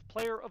Defensive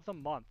Player of the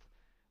Month.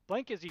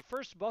 Blank is the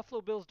first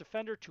Buffalo Bills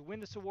defender to win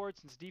this award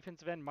since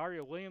defensive end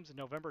Mario Williams in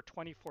November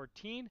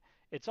 2014.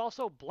 It's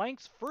also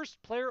Blank's first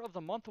Player of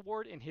the Month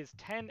award in his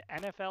 10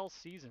 NFL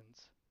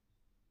seasons.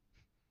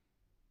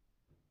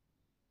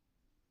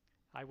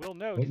 I will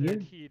note What year?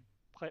 that he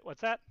played.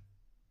 What's that?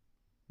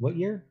 What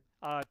year?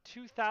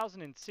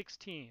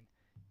 2016.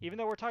 Even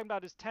though we're talking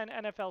about his 10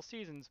 NFL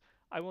seasons,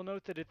 I will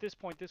note that at this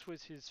point, this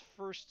was his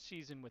first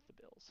season with the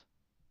Bills.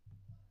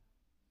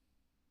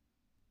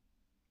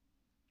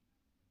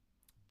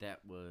 that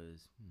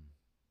was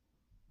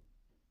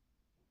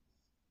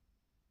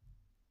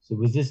So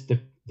was this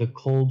the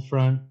cold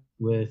front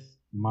with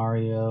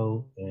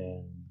Mario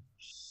and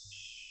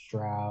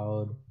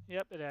Stroud?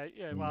 Yep.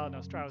 Well,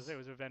 no, Strauss. It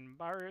was Ben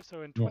Mario.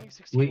 So in Yeah.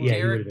 2016, Well, yeah, he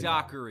Derek would've been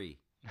gone. Dockery.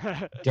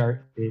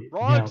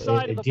 Wrong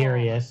side of the ball.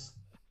 Darius.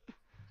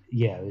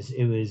 Yeah,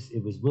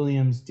 it was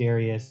Williams,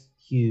 Darius,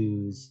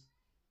 Hughes,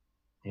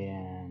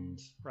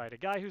 and Right, a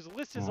guy who's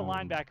listed as a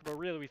linebacker, but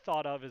really we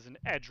thought of as an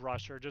edge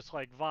rusher, just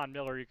like Von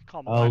Miller. You could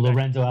call him a linebacker.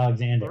 Lorenzo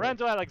Alexander.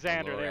 Lorenzo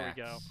Alexander. There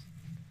we go. Lorax.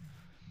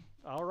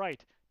 All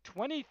right.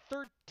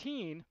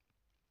 2013,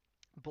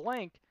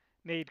 Blank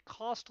made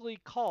costly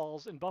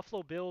calls in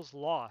Buffalo Bills'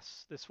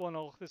 loss. This one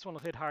will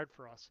hit hard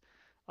for us.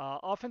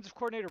 Offensive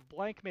coordinator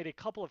Blank made a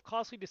couple of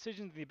costly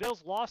decisions. The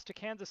Bills lost to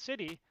Kansas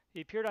City.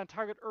 He appeared on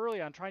target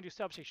early on trying to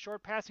establish a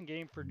short passing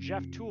game for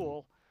Jeff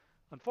Toole.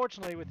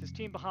 Unfortunately, with his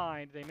team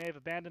behind, they may have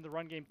abandoned the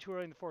run game too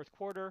early in the fourth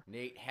quarter.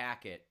 Nate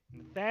Hackett.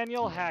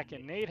 Nathaniel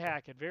Hackett, Nate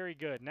Hackett, very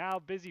good. Now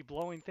busy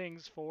blowing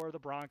things for the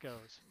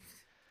Broncos.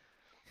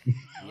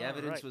 The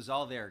evidence right. was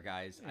all there,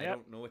 guys. I Yep.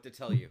 don't know what to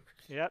tell you.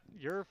 Yep,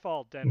 your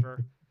fault,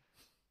 Denver.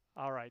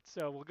 All right,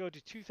 so we'll go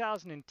to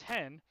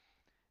 2010.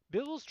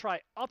 Bills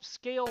try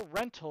upscale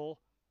rental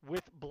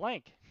with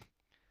Blank.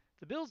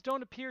 The Bills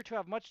don't appear to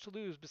have much to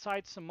lose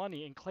besides some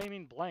money in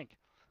claiming Blank.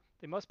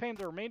 They must pay him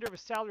the remainder of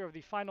his salary over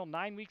the final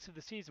 9 weeks of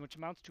the season, which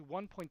amounts to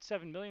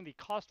 $1.7 million. The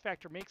cost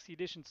factor makes the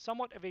addition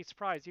somewhat of a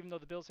surprise, even though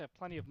the Bills have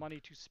plenty of money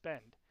to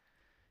spend.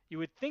 You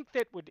would think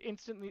that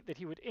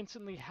he would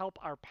instantly help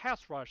our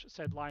pass rush,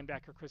 said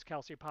linebacker Chris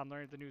Kelsey upon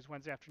learning the news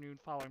Wednesday afternoon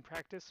following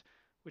practice,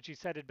 which he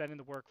said had been in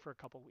the work for a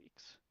couple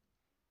weeks.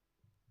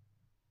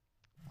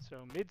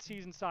 So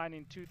mid-season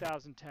signing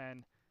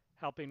 2010,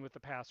 helping with the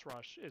pass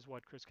rush is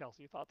what Chris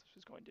Kelsey thought this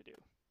was going to do,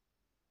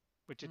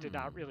 which it did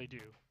not really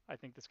do. I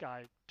think this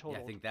guy Yeah,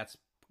 totaled I think that's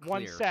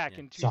one clear. sack Yeah.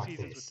 in 2 Sock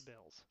seasons face. with the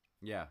Bills.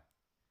 Yeah.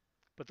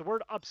 But the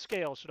word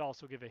upscale should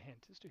also give a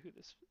hint as to who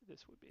this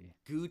would be.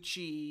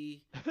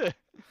 Gucci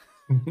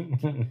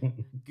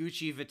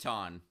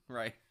Vuitton,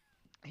 right?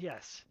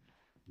 Yes.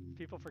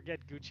 People forget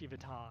Gucci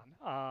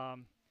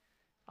Vuitton.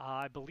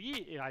 I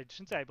believe, I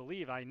shouldn't say I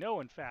believe, I know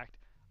in fact,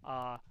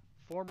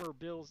 former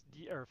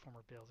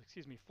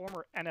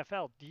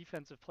NFL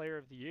Defensive Player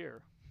of the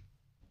Year.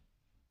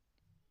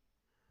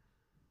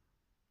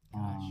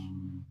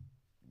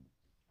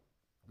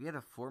 We had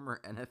a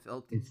former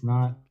NFL. It's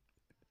not.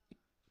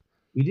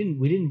 We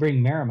didn't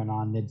bring Merriman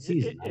on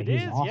mid-season. It He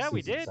was is, an yeah, we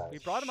off-season did. side. We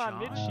brought him on Sean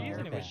mid-season. It was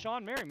Merriman.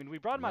 Sean Merriman. We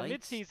brought him on Lights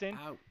mid-season.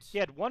 out. He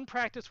had one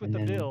practice with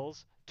And the then-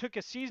 Bills, took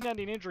a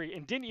season-ending injury,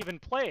 and didn't even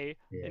play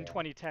in Yeah.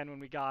 2010 when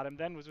we got him.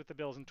 Then was with the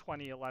Bills in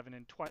 2011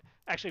 and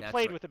actually That's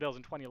played right. with the Bills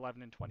in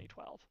 2011 and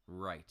 2012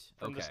 Right.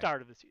 from the Okay.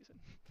 start of the season.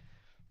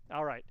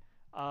 All right,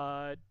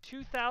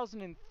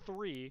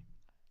 2003.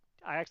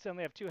 I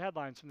accidentally have 2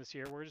 headlines from this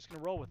year. We're just going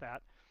to roll with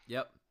that.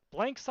 Yep.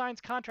 Blank signs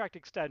contract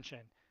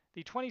extension.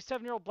 The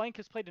 27-year-old Blank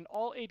has played in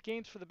all 8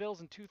 games for the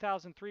Bills in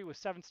 2003 with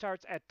 7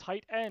 starts at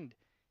tight end.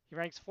 He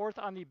ranks 4th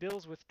on the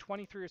Bills with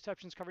 23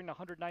 receptions covering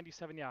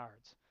 197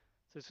 yards.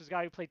 So this was a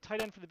guy who played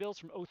tight end for the Bills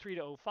from 03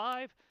 to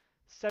 05,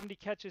 70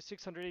 catches,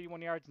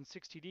 681 yards, and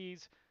 6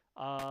 TDs.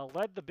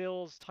 Led the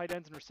Bills tight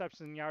ends and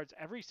receptions and yards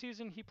every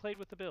season he played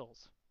with the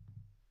Bills.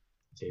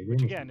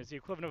 Which again is the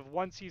equivalent of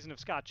one season of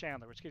Scott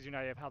Chandler, which gives you an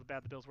idea of how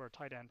bad the Bills were at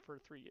tight end for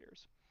 3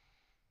 years.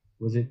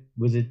 It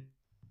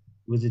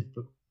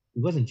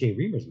wasn't Jay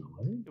Remersma,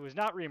 was it? It was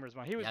not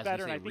Remersma. He was Yeah,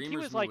 better, and I think he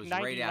was like Remersma was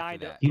 99 right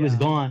to. after He was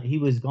gone. He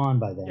was gone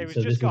by then. Yeah, he was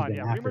so just this gone. been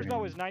Yeah, after Remersma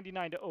him. was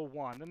 99 to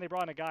 01. Then they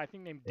brought in a guy I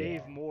think named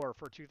Dave Moore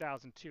for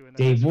 2002. And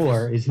then Dave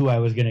Moore is who I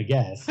was gonna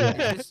guess.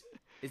 Yeah.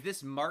 Is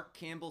this Mark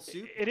Campbell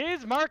Soup? It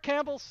is Mark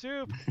Campbell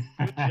Soup.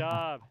 Good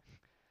job.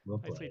 Well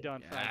Nicely played.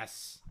 done, Frank.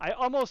 Yes. I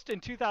almost, in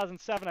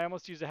 2007, I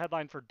almost used a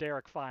headline for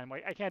Derek Fine.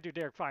 Like, I can't do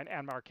Derek Fine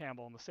and Mark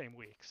Campbell in the same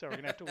week, so we're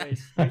going to have to wait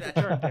to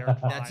turn Derek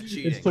Fine. That's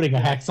cheating. It's putting a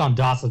hex on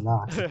Dawson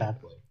Knox at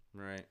that point.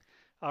 Right.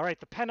 All right,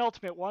 the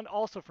penultimate one,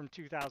 also from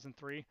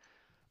 2003.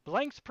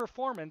 Blank's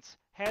performance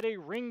had a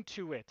ring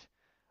to it.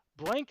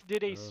 Blank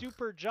did a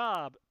super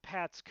job,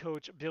 Pats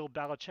coach Bill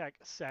Belichick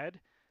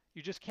said.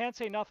 You just can't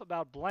say enough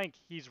about Blank.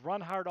 He's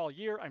run hard all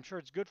year. I'm sure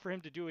it's good for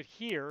him to do it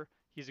here.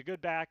 He's a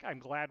good back. I'm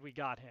glad we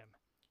got him.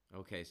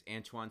 Okay, so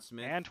Antoine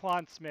Smith.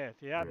 Antoine Smith,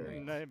 yeah. Right.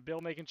 And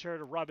Bill making sure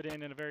to rub it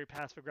in a very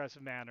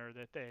passive-aggressive manner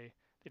that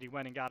he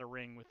went and got a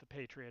ring with the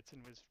Patriots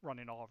and was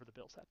running all over the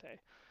Bills that day.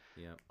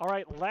 Yeah. All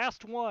right,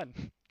 last one.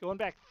 Going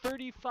back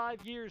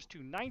 35 years to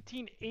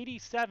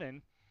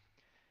 1987,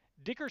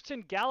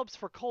 Dickerson gallops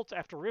for Colts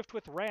after rift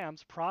with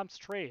Rams, prompts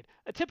trade.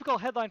 A typical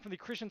headline from the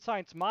Christian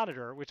Science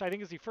Monitor, which I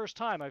think is the first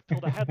time I've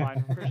pulled a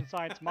headline from Christian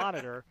Science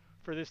Monitor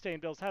for this day in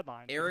Bills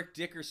headline. Eric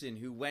Dickerson,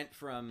 who went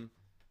from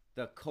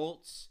the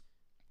Colts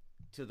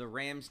to the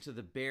Rams to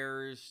the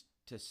Bears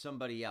to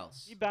somebody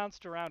else. He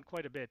bounced around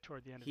quite a bit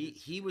toward the end of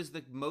his... He was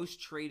the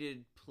most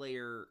traded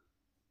player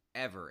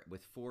ever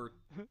with 4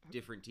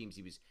 different teams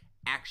he was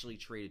actually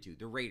traded to.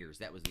 The Raiders,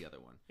 that was the other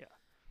one. Yeah.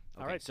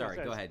 Okay, All right,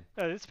 sorry, go ahead.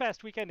 This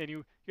past weekend, and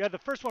you had the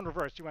first one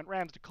reversed. You went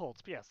Rams to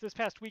Colts. But yes, this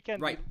past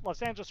weekend, Right. the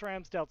Los Angeles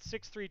Rams dealt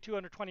 6'3",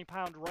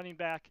 220-pound running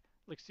back,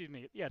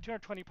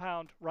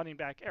 220-pound running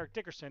back Eric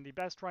Dickerson, the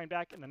best running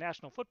back in the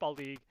National Football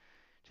League,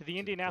 to the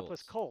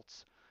Indianapolis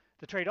Colts.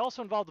 The trade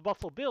also involved the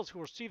Buffalo Bills, who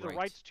will receive the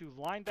rights to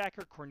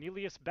linebacker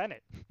Cornelius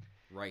Bennett.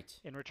 Right.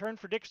 In return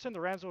for Dickerson,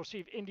 the Rams will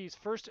receive Indy's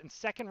first and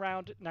second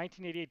round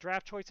 1988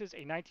 draft choices,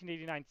 a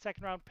 1989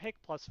 second round pick,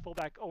 plus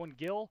fullback Owen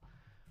Gill.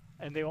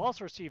 And they will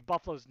also receive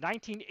Buffalo's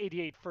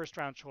 1988 first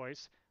round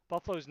choice,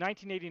 Buffalo's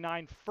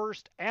 1989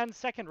 first and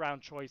second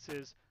round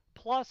choices,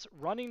 plus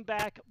running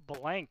back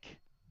blank.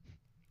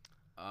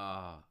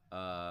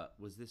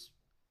 Was this,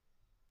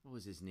 what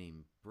was his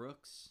name?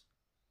 Brooks?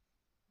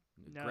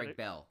 No, Greg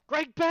Bell.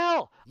 Greg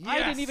Bell! Yes! I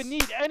didn't even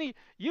need any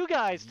you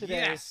guys today.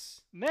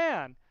 Yes!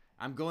 Man.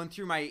 I'm going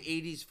through my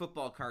 80s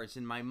football cards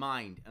in my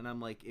mind, and I'm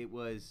like, it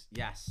was,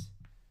 yes.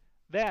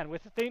 Man,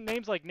 with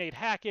names like Nate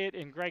Hackett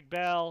and Greg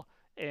Bell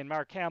and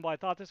Mark Campbell, I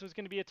thought this was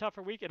going to be a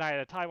tougher week, and I had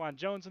a Taiwan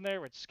Jones in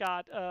there, which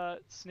Scott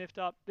sniffed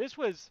up. This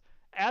was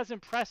as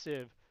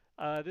impressive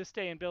this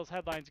day in Bill's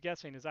headlines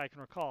guessing as I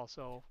can recall.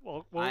 So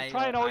we'll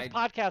try and always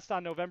podcast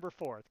on November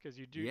 4th because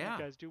you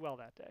guys do well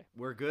that day.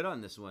 We're good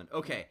on this one.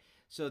 Okay,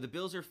 so the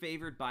Bills are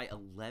favored by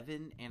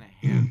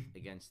 11.5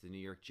 against the New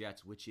York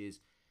Jets, which is,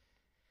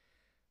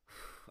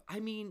 I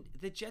mean,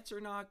 the Jets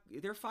are not,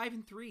 they're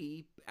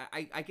 5-3.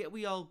 I get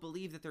we all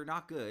believe that they're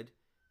not good.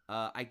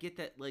 I get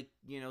that, like,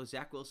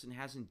 Zach Wilson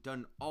hasn't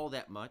done all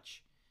that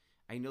much.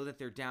 I know that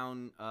they're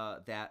down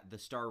the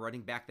star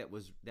running back that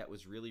was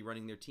really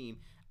running their team.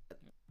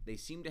 They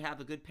seem to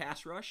have a good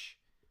pass rush,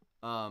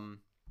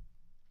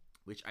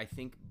 which I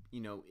think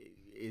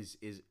is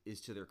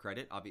to their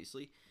credit.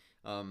 Obviously,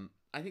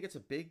 I think it's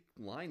a big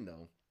line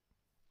though.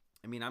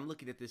 I mean, I'm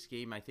looking at this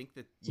game. I think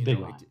that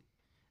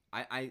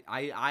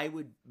I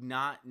would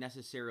not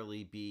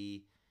necessarily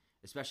be,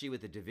 especially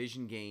with a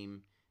division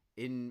game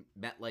in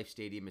MetLife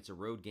Stadium. It's a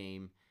road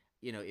game.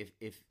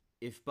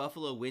 If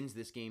Buffalo wins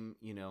this game,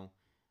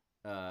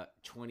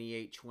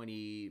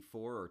 28-24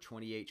 or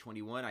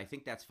 28-21, I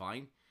think that's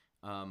fine.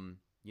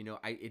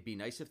 It'd be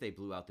nice if they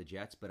blew out the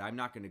Jets, but I'm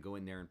not going to go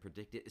in there and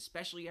predict it,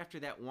 especially after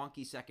that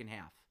wonky second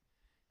half.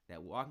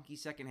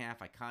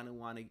 I kind of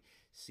want to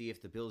see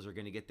if the Bills are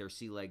going to get their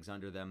sea legs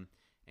under them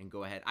and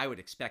go ahead. I would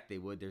expect they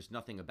would. There's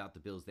nothing about the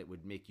Bills that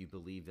would make you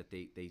believe that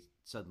they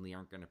suddenly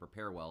aren't going to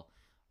prepare well.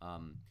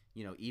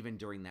 Even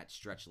during that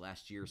stretch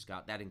last year,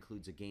 Scott, that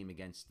includes a game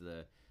against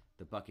the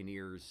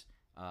Buccaneers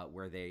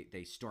where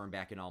they storm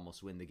back and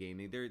almost win the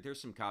game.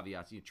 There's some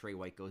caveats. Trey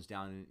White goes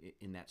down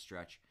in that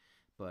stretch.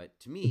 But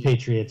to me, the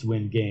Patriots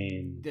win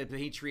game. The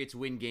Patriots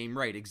win game,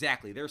 right?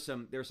 Exactly. There's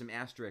some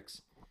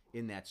asterisks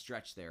in that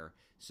stretch there.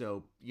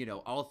 So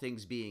all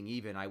things being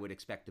even, I would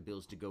expect the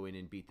Bills to go in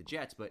and beat the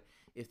Jets. But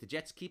if the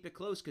Jets keep it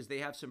close because they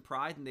have some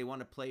pride and they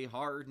want to play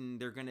hard and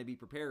they're going to be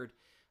prepared,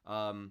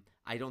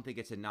 I don't think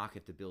it's a knock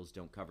if the Bills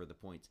don't cover the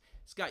points.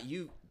 Scott,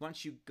 why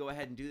don't you go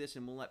ahead and do this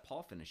and we'll let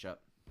Paul finish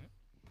up.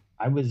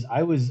 I was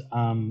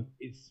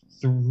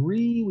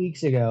 3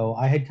 weeks ago.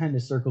 I had kind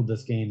of circled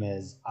this game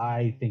as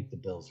I think the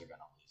Bills are going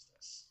to lose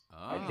this.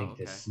 I think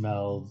this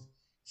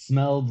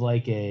smelled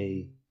like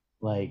a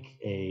like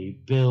a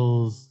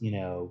Bills,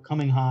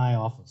 coming high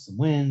off of some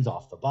wins,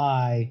 off the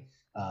bye.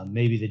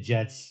 Maybe the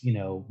Jets,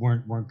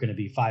 weren't going to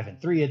be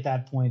 5-3 at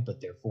that point, but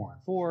they're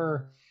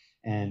 4-4.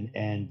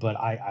 But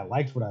I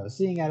liked what I was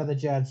seeing out of the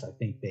Jets. I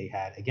think they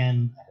had a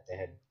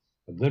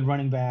good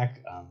running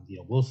back.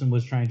 Wilson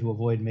was trying to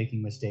avoid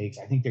making mistakes.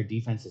 I think their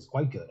defense is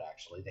quite good,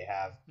 actually. They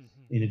have,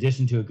 in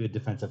addition to a good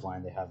defensive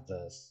line, they have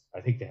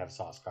I think they have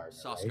Sauce Gardner.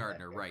 Sauce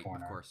Gardner, right?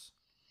 Of course.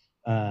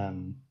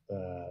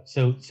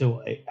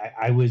 So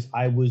I was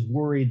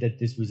worried that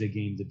this was a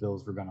game the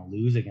Bills were going to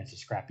lose against a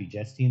scrappy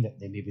Jets team that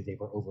maybe they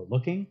were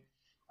overlooking.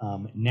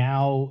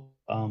 Now,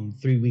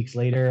 3 weeks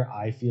later,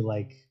 I feel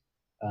like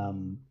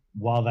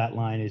while that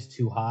line is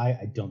too high,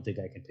 I don't think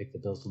I can pick the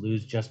Bills to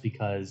lose just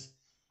because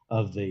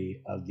of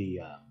the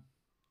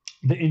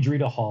injury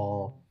to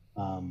Hall,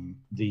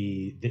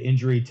 the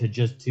injury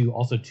to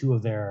also two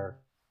of their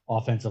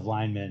offensive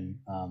linemen.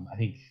 I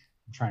think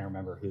I'm trying to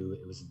remember who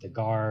it was, the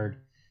guard,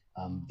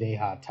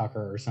 Veha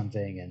Tucker or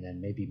something, and then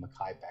maybe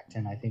Mekhi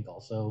Becton, I think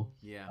also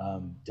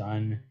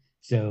done.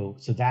 So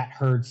that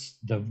hurts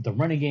the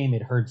running game.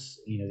 It hurts.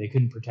 They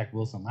couldn't protect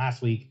Wilson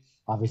last week.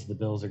 Obviously, the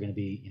Bills are going to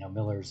be,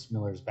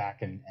 Miller's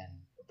back and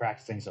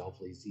practicing, so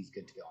hopefully he's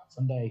good to go on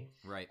Sunday.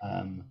 Right.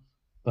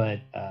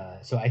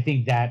 So I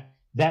think that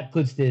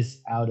puts this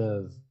out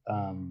of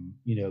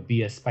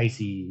be a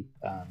spicy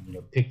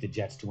pick the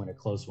Jets to win a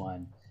close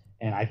one,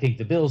 and I think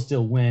the Bills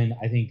still win.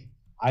 I think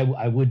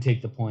I would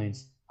take the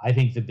points. I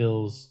think the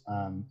Bills.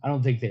 I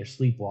don't think they're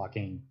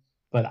sleepwalking,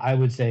 but I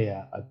would say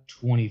a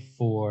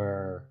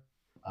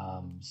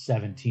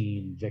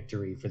 24-17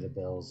 victory for the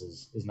Bills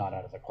is not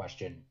out of the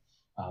question.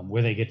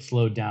 Where they get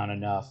slowed down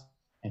enough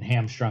and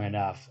hamstrung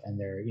enough, and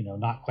they're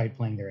not quite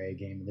playing their A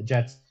game, and the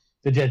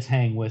Jets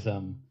hang with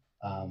them,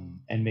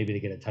 and maybe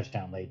they get a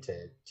touchdown late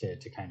to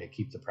kind of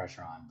keep the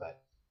pressure on.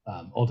 But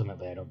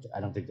ultimately, I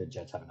don't think the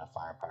Jets have enough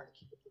firepower to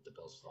keep it with the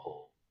Bills for the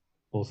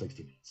whole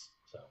 60 minutes.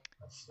 So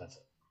that's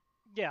it.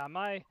 Yeah,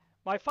 my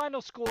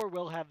final score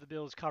will have the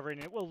Bills covering.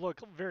 It will look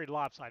very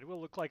lopsided. It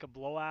will look like a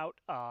blowout.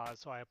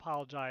 So I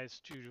apologize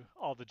to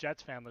all the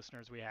Jets fan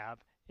listeners we have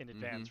in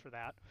advance for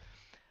that.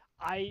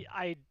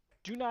 I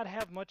do not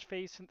have much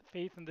faith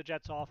in the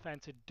Jets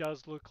offense. It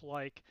does look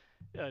like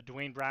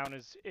Dwayne Brown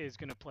is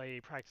going to play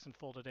practice in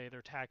full today.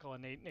 Their tackle,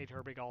 and Nate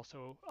Herbig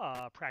also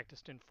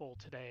practiced in full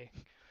today.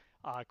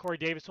 Corey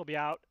Davis will be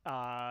out,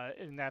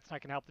 and that's not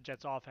going to help the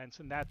Jets offense.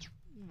 And that's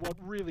what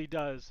really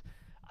does.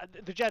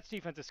 The Jets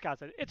defense, as Scott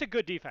said, it's a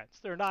good defense.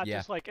 They're not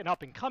just like an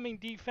up-and-coming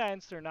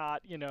defense. They're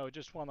not,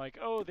 just one like,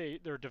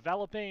 they're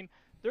developing.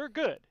 They're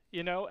good.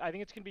 I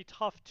think it's going to be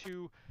tough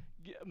to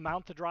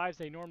mount the drives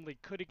they normally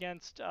could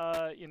against, some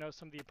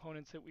of the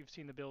opponents that we've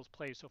seen the Bills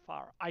play so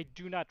far. I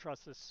do not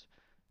trust this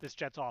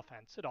Jets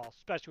offense at all,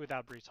 especially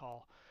without Breece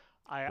Hall.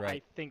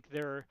 I think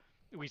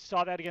we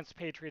saw that against the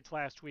Patriots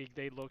last week.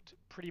 They looked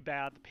pretty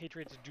bad. The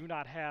Patriots do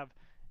not have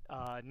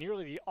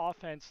nearly the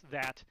offense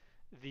that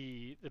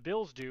the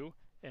Bills do,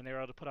 and they were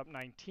able to put up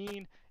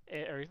 19,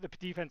 or the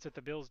defense that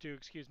the Bills do,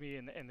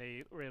 and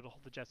they were able to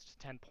hold the Jets to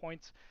 10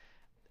 points.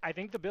 I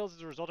think the Bills,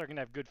 as a result, are going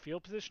to have good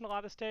field position a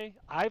lot this day.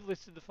 I've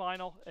listed the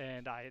final,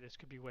 and this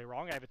could be way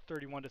wrong. I have it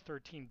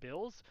 31-13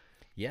 Bills.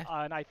 Yeah.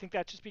 And I think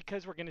that's just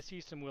because we're going to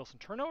see some Wilson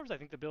turnovers. I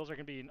think the Bills are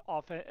going to be in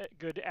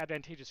good,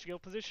 advantageous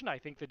field position. I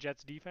think the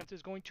Jets' defense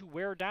is going to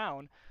wear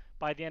down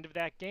by the end of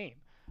that game.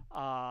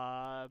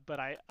 But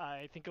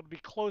I think it'll be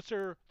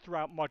closer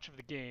throughout much of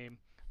the game.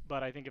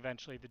 But I think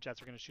eventually the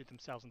Jets are going to shoot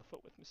themselves in the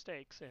foot with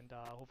mistakes, and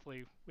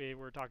hopefully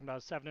we're talking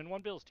about a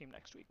 7-1 Bills team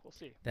next week. We'll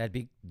see.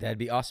 That'd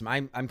be awesome.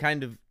 I'm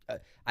kind of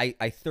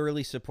I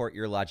thoroughly support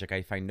your logic.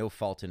 I find no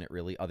fault in it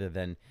really, other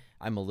than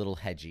I'm a little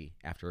hedgy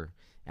after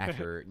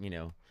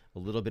a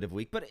little bit of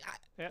weak. But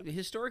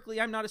historically,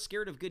 I'm not as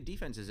scared of good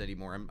defenses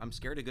anymore. I'm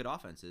scared of good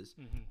offenses,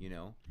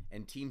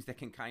 and teams that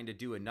can kind of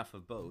do enough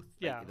of both.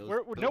 Yeah,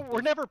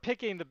 we're never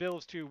picking the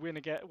Bills to win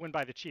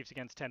by the Chiefs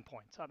against 10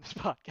 points on this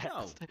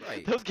podcast. No,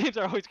 right. Those games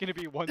are always going to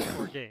be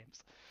one-score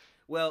games.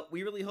 Well,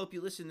 we really hope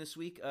you listened this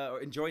week, or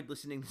enjoyed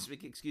listening this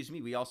week. Excuse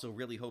me. We also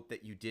really hope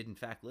that you did, in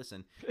fact,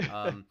 listen.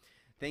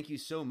 Thank you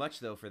so much,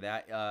 though, for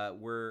that.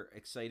 We're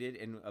excited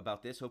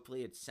about this.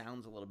 Hopefully it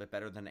sounds a little bit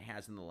better than it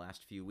has in the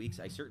last few weeks.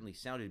 I certainly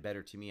sounded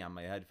better to me on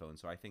my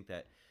headphones, so I think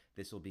that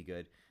this will be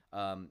good.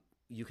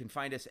 You can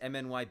find us,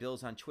 MNY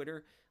Bills, on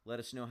Twitter. Let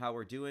us know how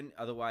we're doing.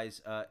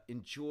 Otherwise,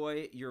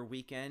 enjoy your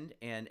weekend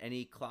and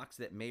any clocks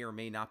that may or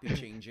may not be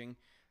changing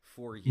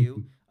for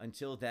you.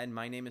 Until then,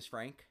 my name is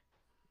Frank.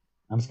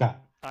 I'm Scott.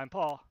 I'm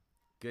Paul.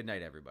 Good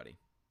night, everybody.